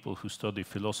about people who study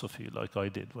philosophy like I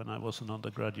did when I was an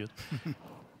undergraduate.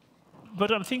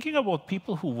 But I'm thinking about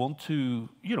people who want to,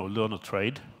 learn a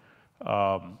trade,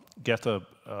 get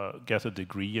a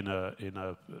degree in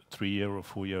a 3-year or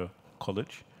 4-year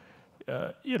college.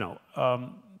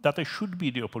 That there should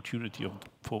be the opportunity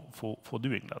for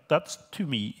doing that. That, to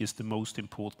me, is the most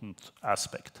important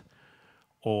aspect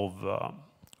of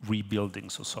rebuilding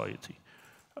society,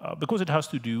 because it has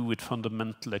to do with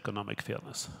fundamental economic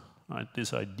fairness. Right?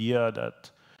 This idea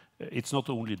that it's not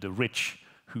only the rich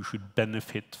who should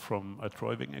benefit from a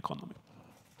thriving economy.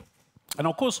 And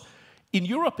of course, in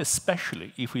Europe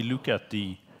especially, if we look at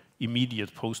the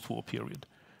immediate post-war period,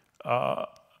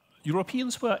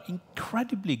 Europeans were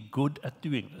incredibly good at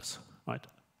doing this, right?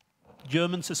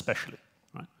 Germans especially,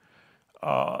 right?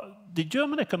 The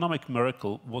German economic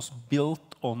miracle was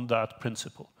built on that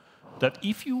principle, that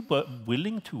if you were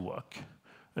willing to work,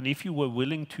 and if you were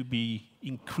willing to be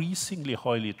increasingly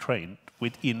highly trained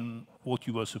within what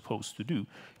you were supposed to do,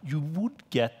 you would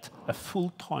get a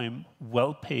full-time,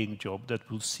 well-paying job that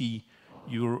will see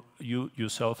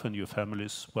yourself and your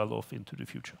families well off into the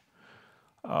future.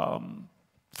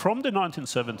 From the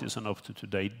 1970s and up to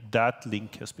today, that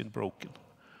link has been broken.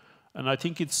 And I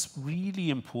think it's really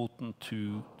important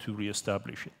to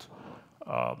reestablish it.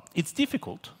 It's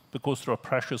difficult because there are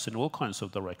pressures in all kinds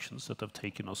of directions that have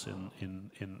taken us on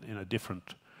a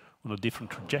different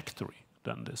trajectory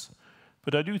than this.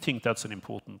 But I do think that's an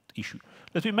important issue.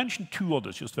 Let me mention 2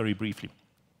 others just very briefly.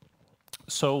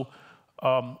 So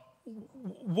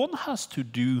one has to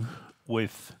do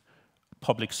with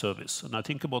public service. And I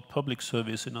think about public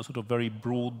service in a sort of very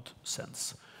broad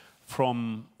sense,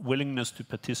 from willingness to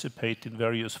participate in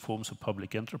various forms of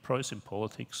public enterprise in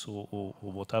politics or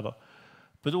whatever,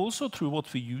 but also through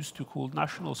what we used to call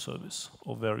national service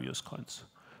of various kinds.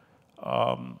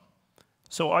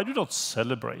 So I do not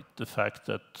celebrate the fact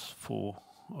that for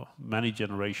many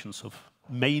generations of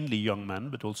mainly young men,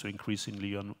 but also increasingly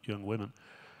young women,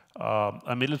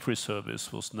 a military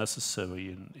service was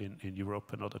necessary in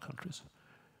Europe and other countries.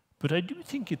 But I do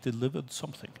think it delivered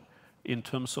something in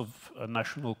terms of a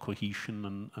national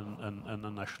cohesion and a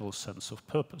national sense of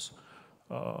purpose.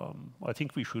 I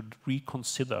think we should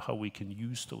reconsider how we can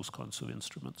use those kinds of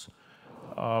instruments.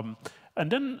 And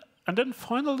then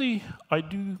finally,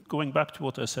 going back to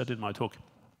what I said in my talk,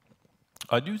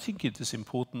 I do think it is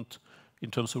important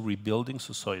in terms of rebuilding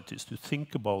societies to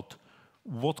think about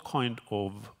what kind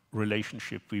of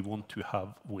relationship we want to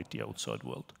have with the outside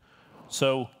world.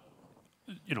 So,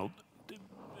 you know,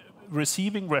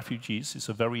 receiving refugees is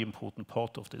a very important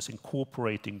part of this,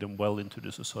 incorporating them well into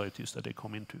the societies that they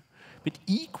come into. But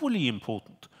equally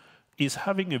important is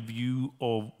having a view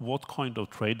of what kind of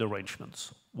trade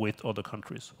arrangements with other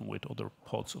countries and with other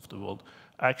parts of the world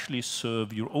actually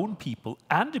serve your own people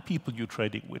and the people you're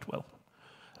trading with well.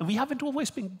 And we haven't always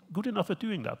been good enough at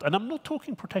doing that. And I'm not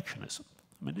talking protectionism.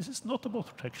 I mean, this is not about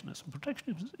protectionism.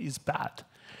 Protectionism is bad.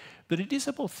 But it is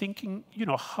about thinking, you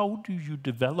know, how do you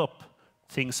develop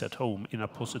things at home in a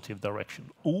positive direction?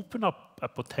 Open up a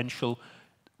potential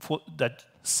for that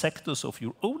sectors of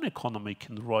your own economy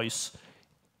can rise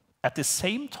at the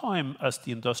same time as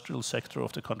the industrial sector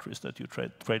of the countries that you're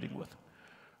trading with.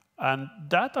 And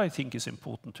that, I think, is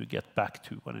important to get back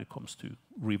to when it comes to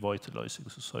revitalizing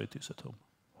societies at home.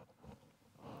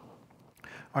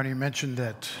 Arne, you mentioned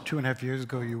that 2.5 years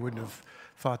ago you wouldn't have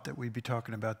thought that we'd be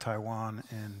talking about Taiwan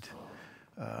and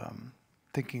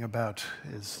thinking about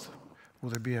will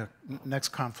there be a next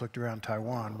conflict around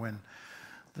Taiwan, when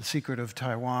the secret of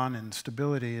Taiwan and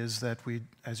stability is that we,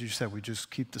 as you said, we just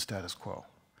keep the status quo.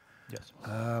 Yes.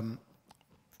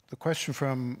 The question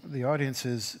from the audience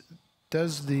is,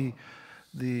 does the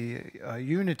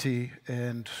unity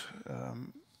and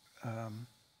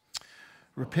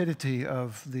rapidity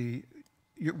of the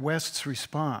West's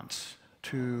response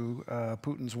to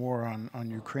Putin's war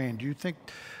on Ukraine, do you think,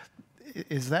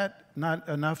 is that not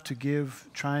enough to give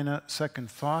China second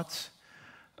thoughts?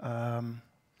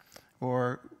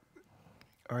 Or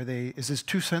is this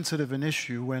too sensitive an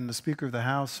issue when the Speaker of the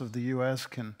House of the US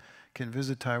can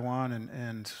visit Taiwan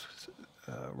and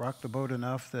rock the boat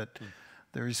enough that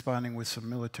they're responding with some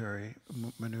military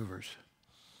maneuvers?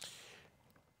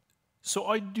 So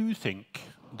I do think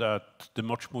that the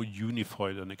much more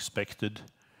unified and expected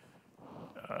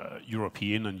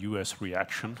European and US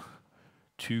reaction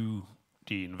to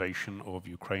the invasion of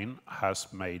Ukraine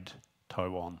has made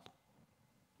Taiwan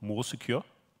more secure.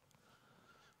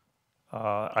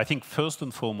 I think first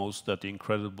and foremost that the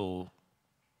incredible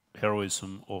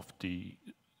heroism of the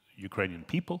Ukrainian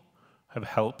people have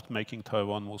helped making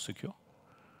Taiwan more secure.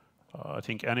 I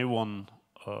think anyone,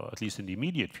 at least in the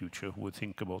immediate future, who would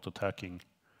think about attacking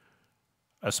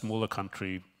a smaller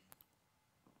country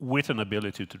with an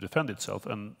ability to defend itself,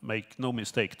 and make no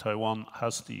mistake, Taiwan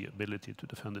has the ability to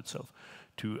defend itself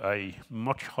to a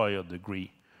much higher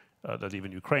degree than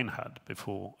even Ukraine had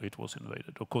before it was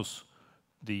invaded. Of course,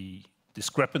 the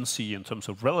discrepancy in terms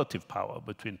of relative power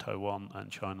between Taiwan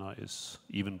and China is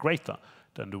even greater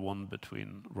than the one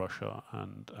between Russia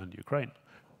and Ukraine,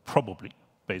 probably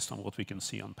based on what we can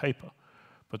see on paper.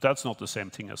 But that's not the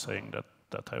same thing as saying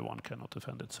that Taiwan cannot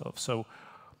defend itself. So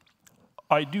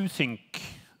I do think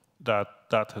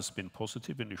that has been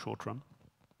positive in the short run.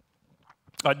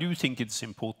 I do think it's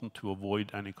important to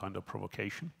avoid any kind of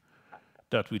provocation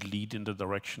that would lead in the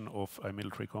direction of a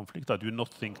military conflict. I do not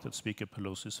think that Speaker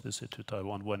Pelosi's visit to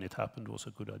Taiwan when it happened was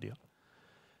a good idea,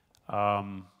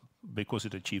 because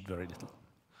it achieved very little,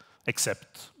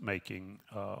 except making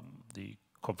the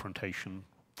confrontation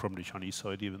from the Chinese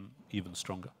side even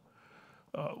stronger.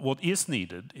 What is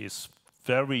needed is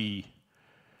very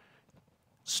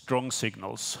strong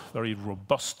signals, very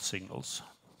robust signals,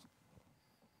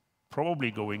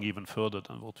 probably going even further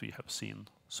than what we have seen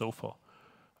so far,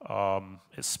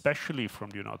 especially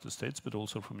from the United States, but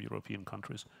also from European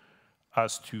countries,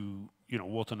 as to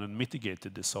what an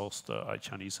unmitigated disaster a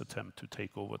Chinese attempt to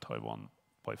take over Taiwan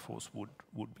by force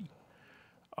would be.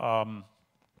 I'm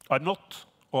not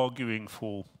arguing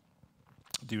for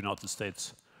the United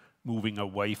States moving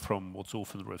away from what's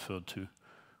often referred to,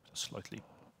 a slightly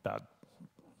bad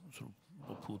sort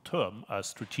of poor term, as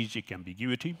strategic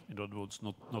ambiguity. In other words,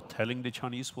 not telling the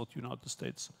Chinese what the United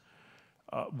States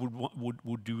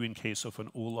would do in case of an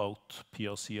all-out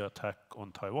PRC attack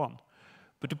on Taiwan.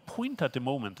 But the point at the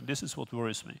moment, and this is what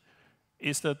worries me,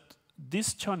 is that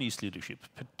this Chinese leadership,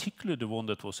 particularly the one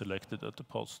that was elected at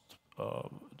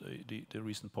the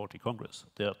recent Party Congress,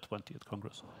 their 20th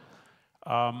Congress,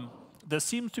 there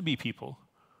seems to be people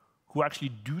who actually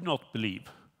do not believe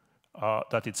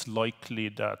that it's likely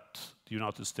that the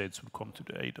United States would come to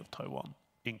the aid of Taiwan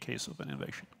in case of an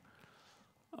invasion.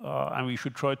 And we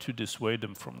should try to dissuade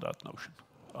them from that notion.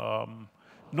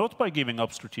 Not by giving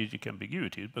up strategic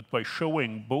ambiguity, but by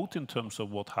showing both in terms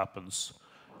of what happens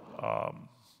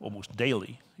almost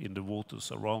daily in the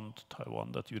waters around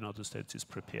Taiwan that the United States is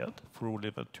prepared for all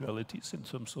eventualities in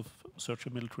terms of such a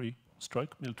military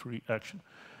strike, military action,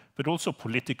 but also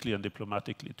politically and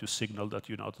diplomatically to signal that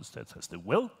the United States has the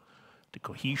will, the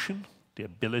cohesion, the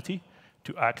ability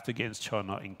to act against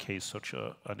China in case such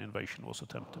an invasion was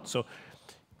attempted. So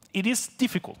it is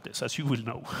difficult, this, as you will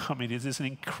know. I mean, it is an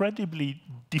incredibly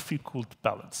difficult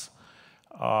balance.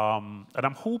 And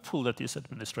I'm hopeful that this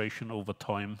administration over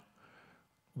time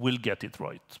will get it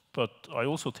right. But I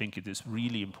also think it is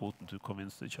really important to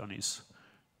convince the Chinese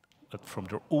that from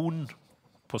their own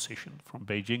position, from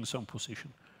Beijing's own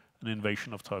position, an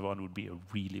invasion of Taiwan would be a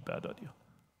really bad idea.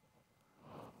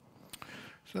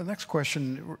 So the next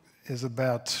question is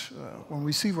about when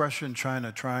we see Russia and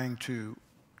China trying to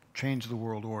change the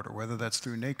world order, whether that's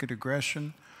through naked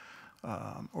aggression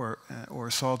or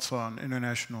assaults on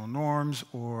international norms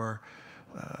or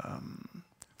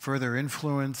further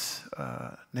influence,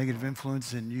 negative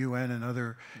influence in UN and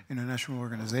other international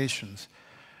organizations.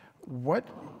 What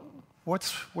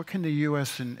can the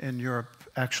US and Europe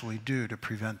actually do to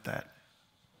prevent that?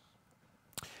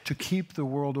 To keep the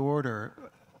world order,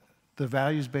 the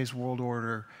values-based world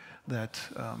order that's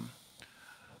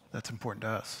important to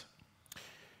us?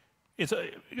 It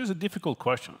is a difficult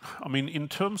question. I mean, in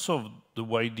terms of the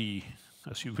way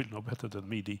as you will know better than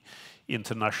me, the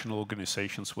international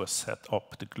organizations were set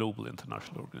up, the global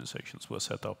international organizations were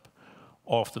set up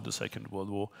after the Second World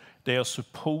War. They are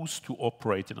supposed to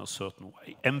operate in a certain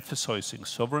way, emphasizing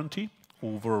sovereignty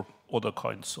over other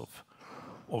kinds of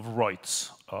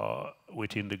rights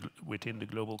within the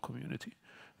global community.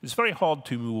 It's very hard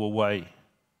to move away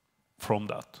from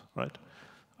that, right?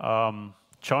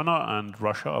 China and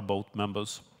Russia are both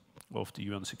members of the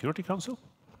UN Security Council.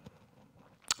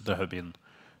 There have been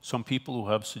some people who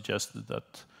have suggested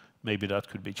that maybe that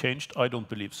could be changed. I don't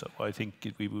believe so. I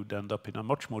think we would end up in a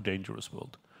much more dangerous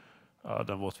world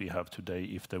than what we have today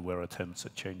if there were attempts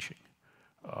at changing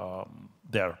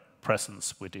their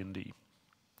presence within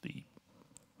the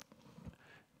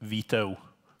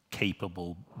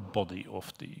veto-capable body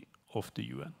of the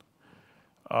UN.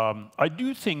 I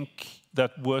do think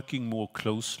that working more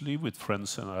closely with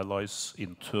friends and allies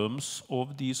in terms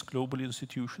of these global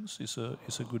institutions is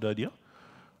a good idea.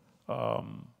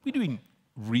 We're doing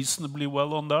reasonably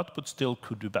well on that, but still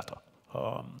could do better.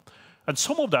 And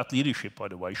some of that leadership, by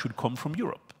the way, should come from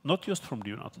Europe, not just from the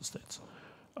United States.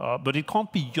 But it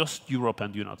can't be just Europe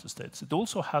and the United States. It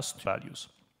also has values.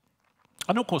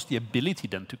 And of course, the ability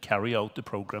then to carry out the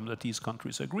program that these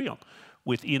countries agree on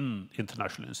within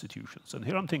international institutions. And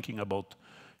here I'm thinking about,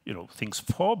 things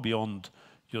far beyond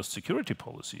just security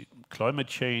policy, climate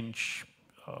change,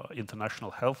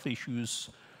 international health issues,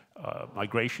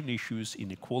 migration issues,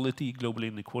 inequality, global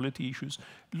inequality issues.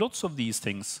 Lots of these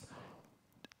things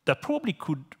that probably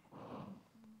could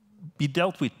be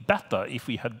dealt with better if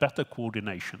we had better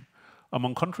coordination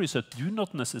among countries that do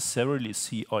not necessarily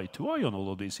see eye to eye on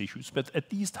all of these issues, but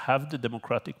at least have the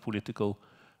democratic political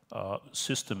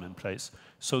system in place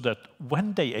so that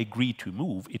when they agree to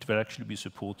move, it will actually be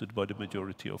supported by the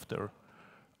majority of their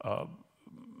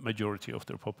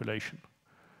population.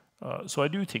 So I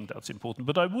do think that's important.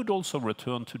 But I would also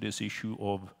return to this issue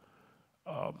of,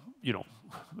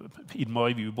 in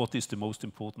my view, what is the most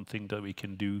important thing that we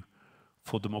can do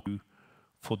for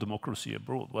democracy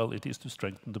abroad? Well, it is to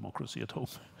strengthen democracy at home.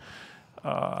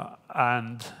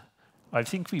 And I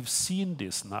think we've seen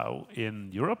this now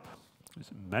in Europe,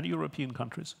 in many European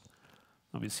countries.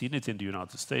 And we've seen it in the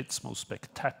United States most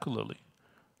spectacularly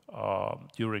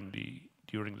during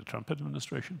the Trump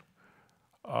administration.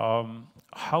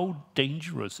 How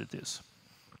dangerous it is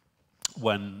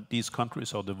when these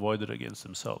countries are divided against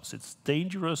themselves. It's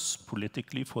dangerous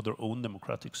politically for their own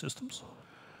democratic systems,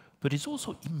 but it's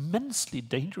also immensely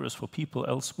dangerous for people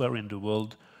elsewhere in the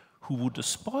world who would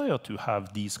aspire to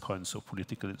have these kinds of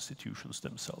political institutions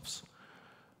themselves.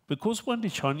 Because when the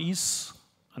Chinese,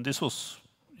 and this was,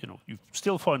 you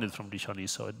still find it from the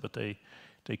Chinese side, but they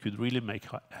could really make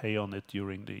hay on it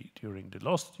during the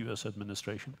last US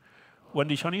administration. when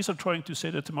the Chinese are trying to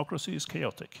say that democracy is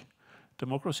chaotic,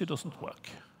 democracy doesn't work.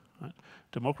 Right?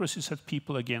 Democracy sets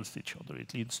people against each other.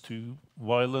 It leads to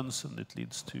violence and it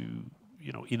leads to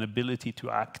inability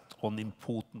to act on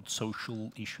important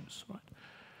social issues. Right?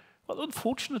 Well,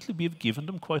 unfortunately, we've given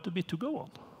them quite a bit to go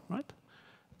on. Right?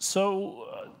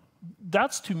 So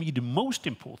that's, to me, the most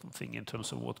important thing in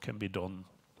terms of what can be done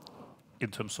in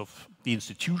terms of the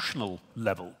institutional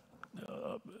level,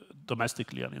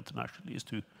 domestically and internationally,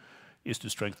 is to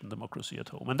strengthen democracy at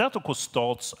home. And that, of course,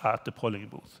 starts at the polling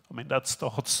booth. I mean, that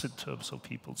starts in terms of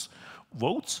people's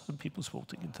votes and people's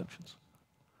voting intentions.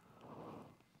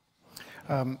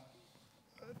 I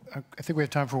think we have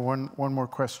time for one more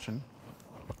question.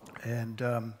 And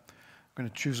I'm going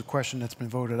to choose a question that's been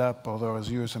voted up, although as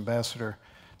U.S. ambassador,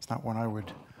 it's not one I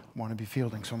would want to be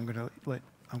fielding. So I'm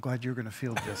glad you're going to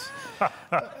field this.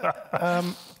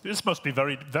 This must be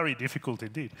very, very difficult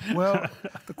indeed. Well,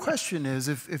 the question is,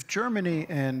 if Germany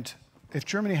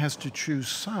has to choose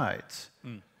sides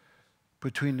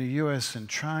between the U.S. and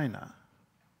China,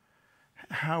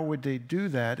 how would they do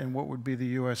that, and what would be the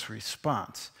U.S.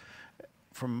 response?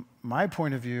 From my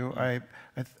point of view, I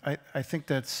think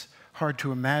that's hard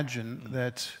to imagine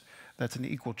that's an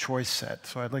equal choice set.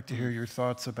 So I'd like to hear your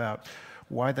thoughts about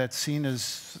why that's seen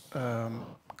as a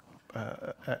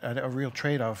real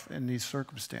trade-off in these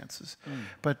circumstances.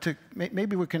 But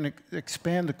maybe we can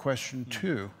expand the question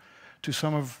too to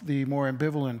some of the more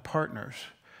ambivalent partners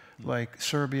like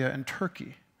Serbia and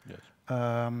Turkey. Yes.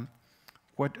 How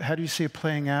do you see it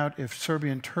playing out if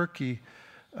Serbia and Turkey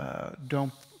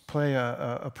don't play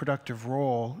a productive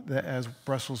role as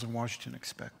Brussels and Washington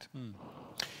expect?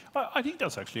 I think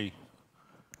that's actually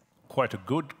quite a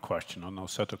good question on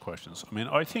those set of questions. I mean,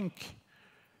 I think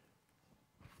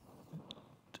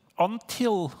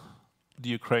until the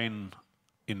Ukraine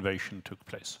invasion took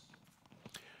place,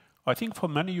 I think for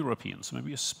many Europeans,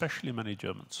 maybe especially many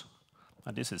Germans,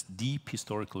 and this is deep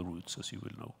historical roots, as you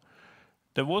will know,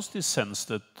 there was this sense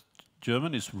that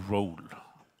Germany's role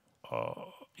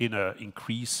in an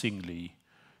increasingly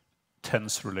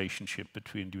tense relationship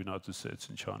between the United States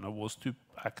and China was to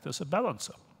act as a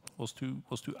balancer, was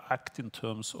to act in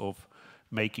terms of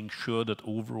making sure that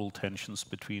overall tensions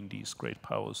between these great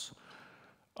powers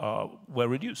were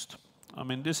reduced. I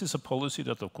mean, this is a policy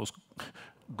that, of course,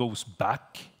 goes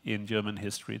back in German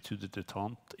history to the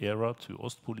détente era, to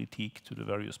Ostpolitik, to the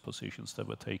various positions that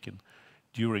were taken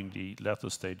during the latter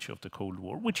stage of the Cold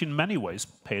War, which in many ways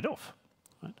paid off.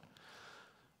 Right?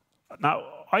 Now,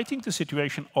 I think the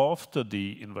situation after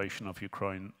the invasion of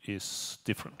Ukraine is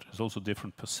different. It's also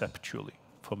different perceptually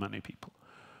for many people.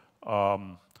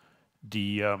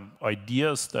 The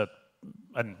ideas that,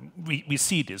 and we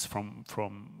see this from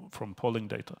polling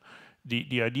data,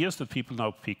 the ideas that people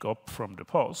now pick up from the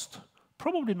past,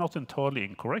 probably not entirely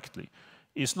incorrectly,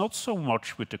 is not so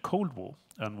much with the Cold War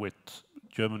and with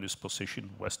Germany's position,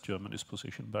 West Germany's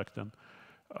position back then,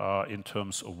 in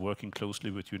terms of working closely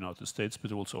with the United States,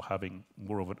 but also having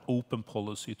more of an open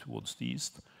policy towards the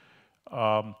East.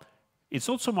 It's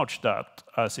not so much that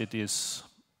as it is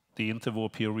the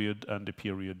interwar period and the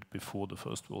period before the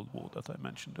First World War that I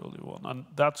mentioned earlier on. And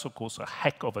that's, of course, a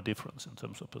heck of a difference in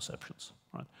terms of perceptions.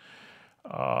 Right?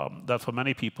 That for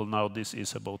many people now this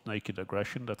is about naked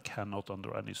aggression that cannot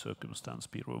under any circumstance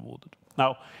be rewarded.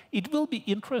 Now, it will be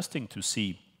interesting to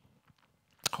see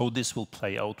how this will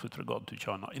play out with regard to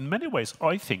China. In many ways,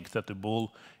 I think that the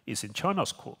ball is in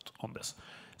China's court on this.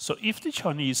 So if the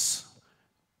Chinese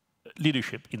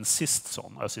leadership insists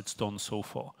on, as it's done so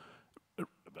far,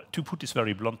 to put this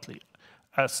very bluntly,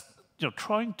 as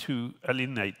trying to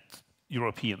alienate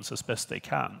Europeans as best they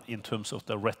can in terms of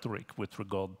their rhetoric with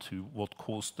regard to what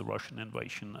caused the Russian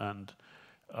invasion and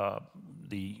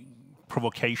the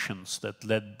provocations that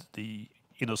led the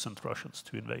innocent Russians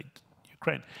to invade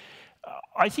Ukraine.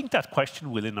 I think that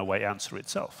question will in a way answer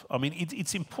itself. I mean,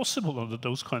 it's impossible under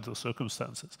those kinds of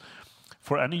circumstances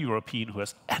for any European who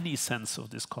has any sense of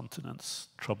this continent's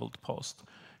troubled past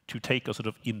to take a sort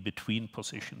of in-between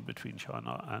position between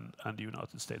China and the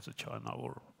United States of China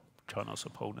or China's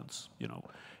opponents,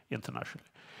 internationally.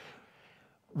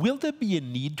 Will there be a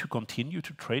need to continue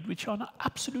to trade with China?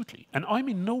 Absolutely. And I'm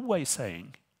in no way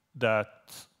saying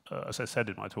that, as I said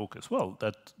in my talk as well,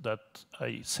 that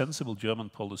a sensible German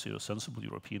policy or sensible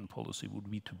European policy would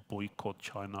be to boycott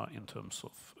China in terms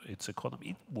of its economy.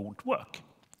 It won't work.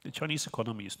 The Chinese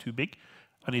economy is too big,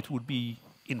 and it would be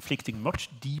inflicting much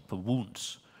deeper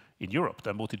wounds in Europe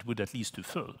than what it would at least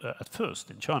at first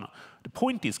in China. The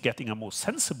point is getting a more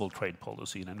sensible trade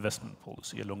policy and investment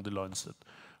policy along the lines that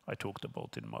I talked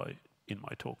about in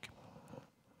my talk.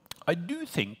 I do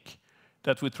think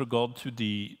that with regard to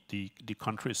the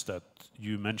countries that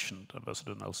you mentioned,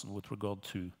 Ambassador Nelson, with regard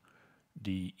to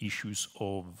the issues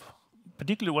of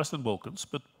particularly Western Balkans,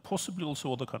 but possibly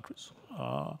also other countries,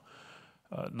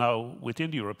 now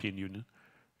within the European Union,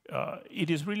 it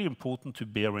is really important to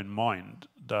bear in mind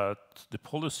that the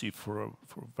policy for a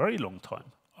very long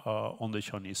time on the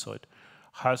Chinese side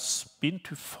has been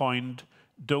to find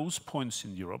those points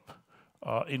in Europe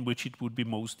in which it would be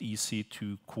most easy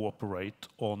to cooperate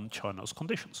on China's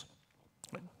conditions.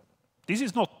 This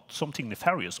is not something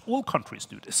nefarious. All countries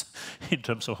do this in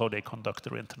terms of how they conduct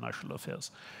their international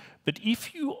affairs. But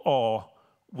if you are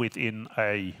within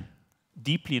a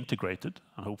deeply integrated,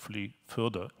 and hopefully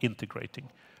further integrating,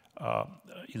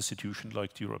 institution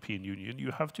like the European Union,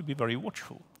 you have to be very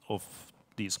watchful of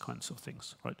these kinds of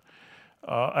things, right?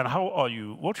 And how are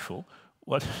you watchful?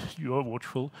 Well, you are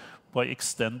watchful by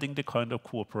extending the kind of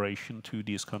cooperation to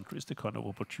these countries, the kind of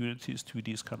opportunities to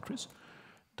these countries,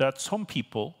 that some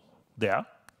people there,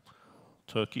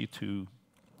 Turkey to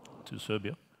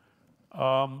Serbia,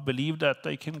 believe that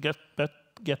they can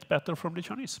get better from the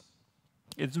Chinese.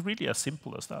 It's really as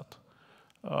simple as that.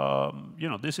 You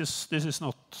know, this is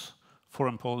not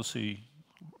foreign policy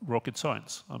rocket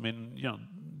science. I mean, you know,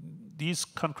 these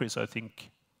countries, I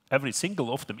think, every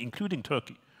single of them, including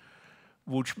Turkey,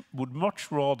 would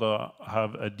much rather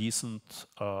have a decent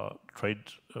trade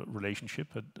relationship,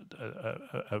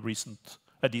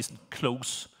 a decent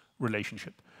close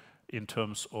relationship in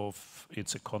terms of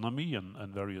its economy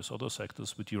and various other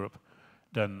sectors with Europe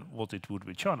than what it would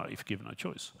with China if given a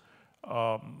choice.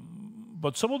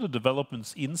 But some of the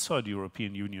developments inside the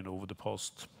European Union over the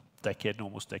past decade,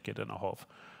 almost decade and a half,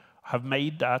 have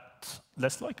made that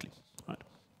less likely. Right?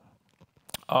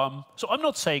 So I'm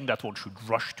not saying that one should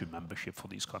rush to membership for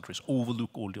these countries,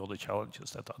 overlook all the other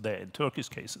challenges that are there. In Turkey's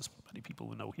case, as many people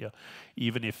will know here,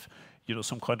 even if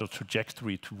some kind of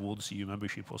trajectory towards EU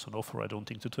membership was on offer, I don't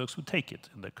think the Turks would take it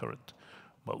in their current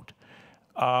mode.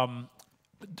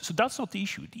 So that's not the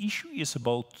issue. The issue is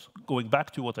about going back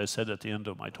to what I said at the end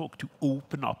of my talk, to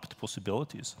open up the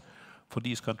possibilities for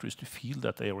these countries to feel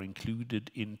that they are included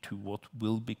into what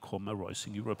will become a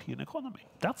rising European economy.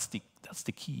 That's the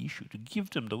key issue, to give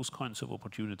them those kinds of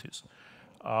opportunities,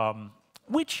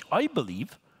 which I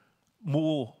believe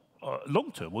more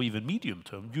long-term or even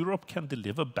medium-term, Europe can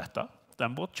deliver better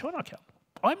than what China can.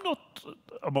 I'm not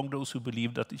among those who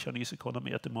believe that the Chinese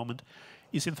economy at the moment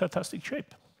is in fantastic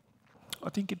shape. I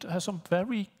think it has some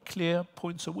very clear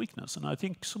points of weakness, and I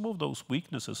think some of those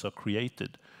weaknesses are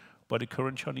created by the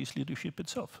current Chinese leadership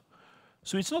itself.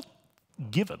 So it's not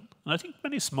given, and I think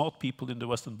many smart people in the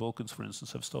Western Balkans, for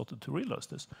instance, have started to realize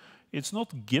this. It's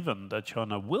not given that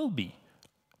China will be,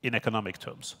 in economic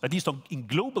terms, at least in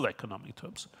global economic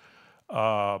terms,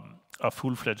 a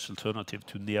full-fledged alternative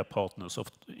to near partners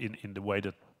in the way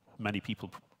that many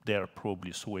people there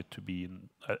probably saw it to be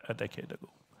a decade ago.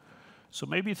 So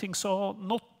maybe things are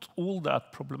not all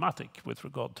that problematic with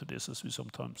regard to this as we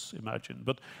sometimes imagine.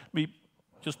 But we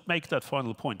just make that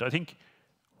final point. I think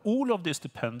all of this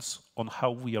depends on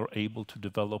how we are able to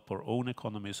develop our own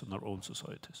economies and our own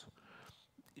societies.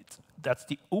 That's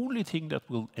the only thing that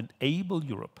will enable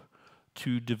Europe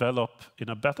to develop in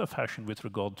a better fashion with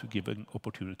regard to giving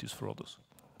opportunities for others.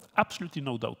 Absolutely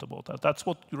no doubt about that. That's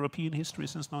what European history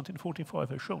since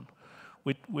 1945 has shown,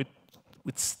 with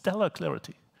stellar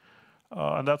clarity.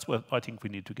 And that's what I think we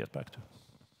need to get back to.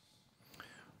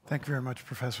 Thank you very much,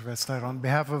 Professor Westad. On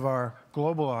behalf of our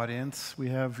global audience, we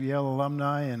have Yale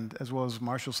alumni and as well as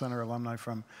Marshall Center alumni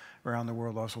from around the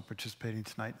world also participating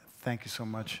tonight. Thank you so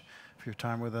much for your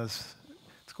time with us.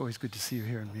 It's always good to see you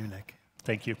here in Munich.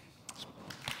 Thank you.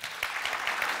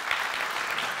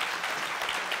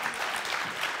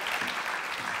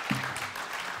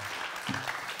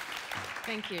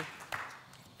 Thank you.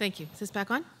 Thank you. Is this back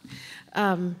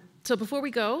on? So before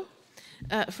we go,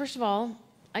 first of all,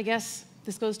 I guess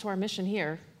this goes to our mission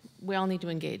here. We all need to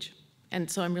engage. And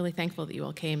so I'm really thankful that you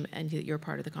all came and that you're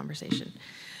part of the conversation.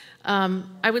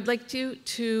 I would like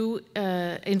to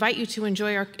invite you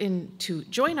to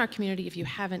join our community if you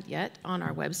haven't yet on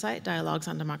our website,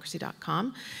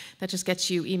 dialoguesondemocracy.com. That just gets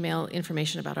you email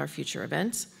information about our future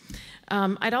events.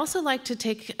 I'd also like to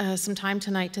take some time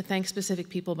tonight to thank specific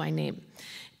people by name.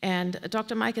 And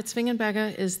Dr. Maaike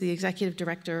Zwingenberger is the executive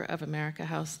director of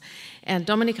amerikahaus. And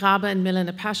Dominik Rabe and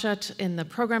Milena Paschat in the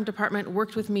program department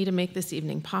worked with me to make this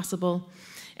evening possible.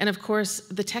 And of course,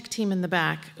 the tech team in the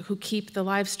back who keep the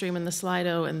live stream and the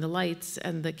Slido and the lights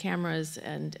and the cameras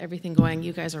and everything going.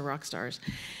 You guys are rock stars.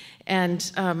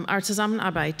 And our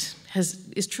Zusammenarbeit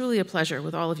is truly a pleasure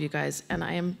with all of you guys, and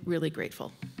I am really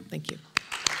grateful. Thank you.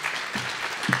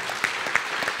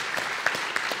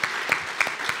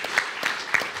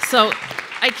 So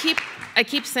I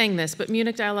keep saying this, but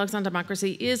Munich Dialogues on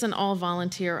Democracy is an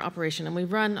all-volunteer operation, and we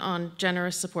run on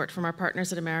generous support from our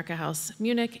partners at AmerikaHaus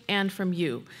Munich and from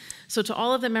you. So to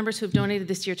all of the members who have donated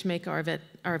this year to make our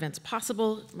events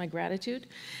possible, my gratitude.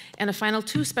 And a final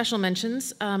 2 special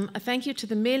mentions. A thank you to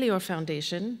the Melior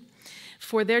Foundation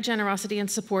for their generosity and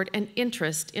support and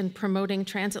interest in promoting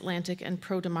transatlantic and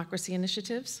pro-democracy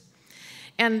initiatives.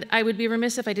 And I would be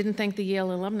remiss if I didn't thank the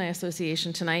Yale Alumni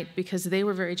Association tonight, because they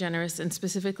were very generous in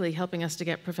specifically helping us to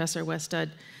get Professor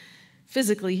Westad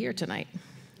physically here tonight.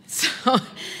 So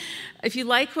if you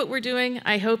like what we're doing,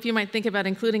 I hope you might think about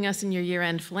including us in your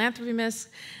year-end philanthropy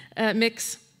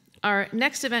mix. Our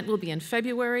next event will be in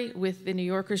February with the New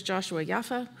Yorker's Joshua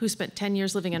Yaffa, who spent 10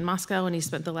 years living in Moscow, and he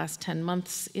spent the last 10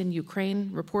 months in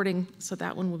Ukraine reporting, so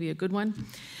that one will be a good one.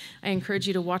 I encourage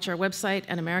you to watch our website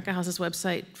and AmerikaHaus's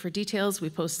website for details.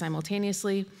 We post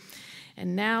simultaneously.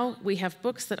 And now we have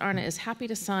books that Arne is happy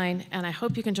to sign, and I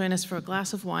hope you can join us for a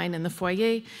glass of wine in the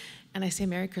foyer. And I say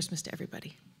Merry Christmas to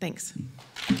everybody. Thanks.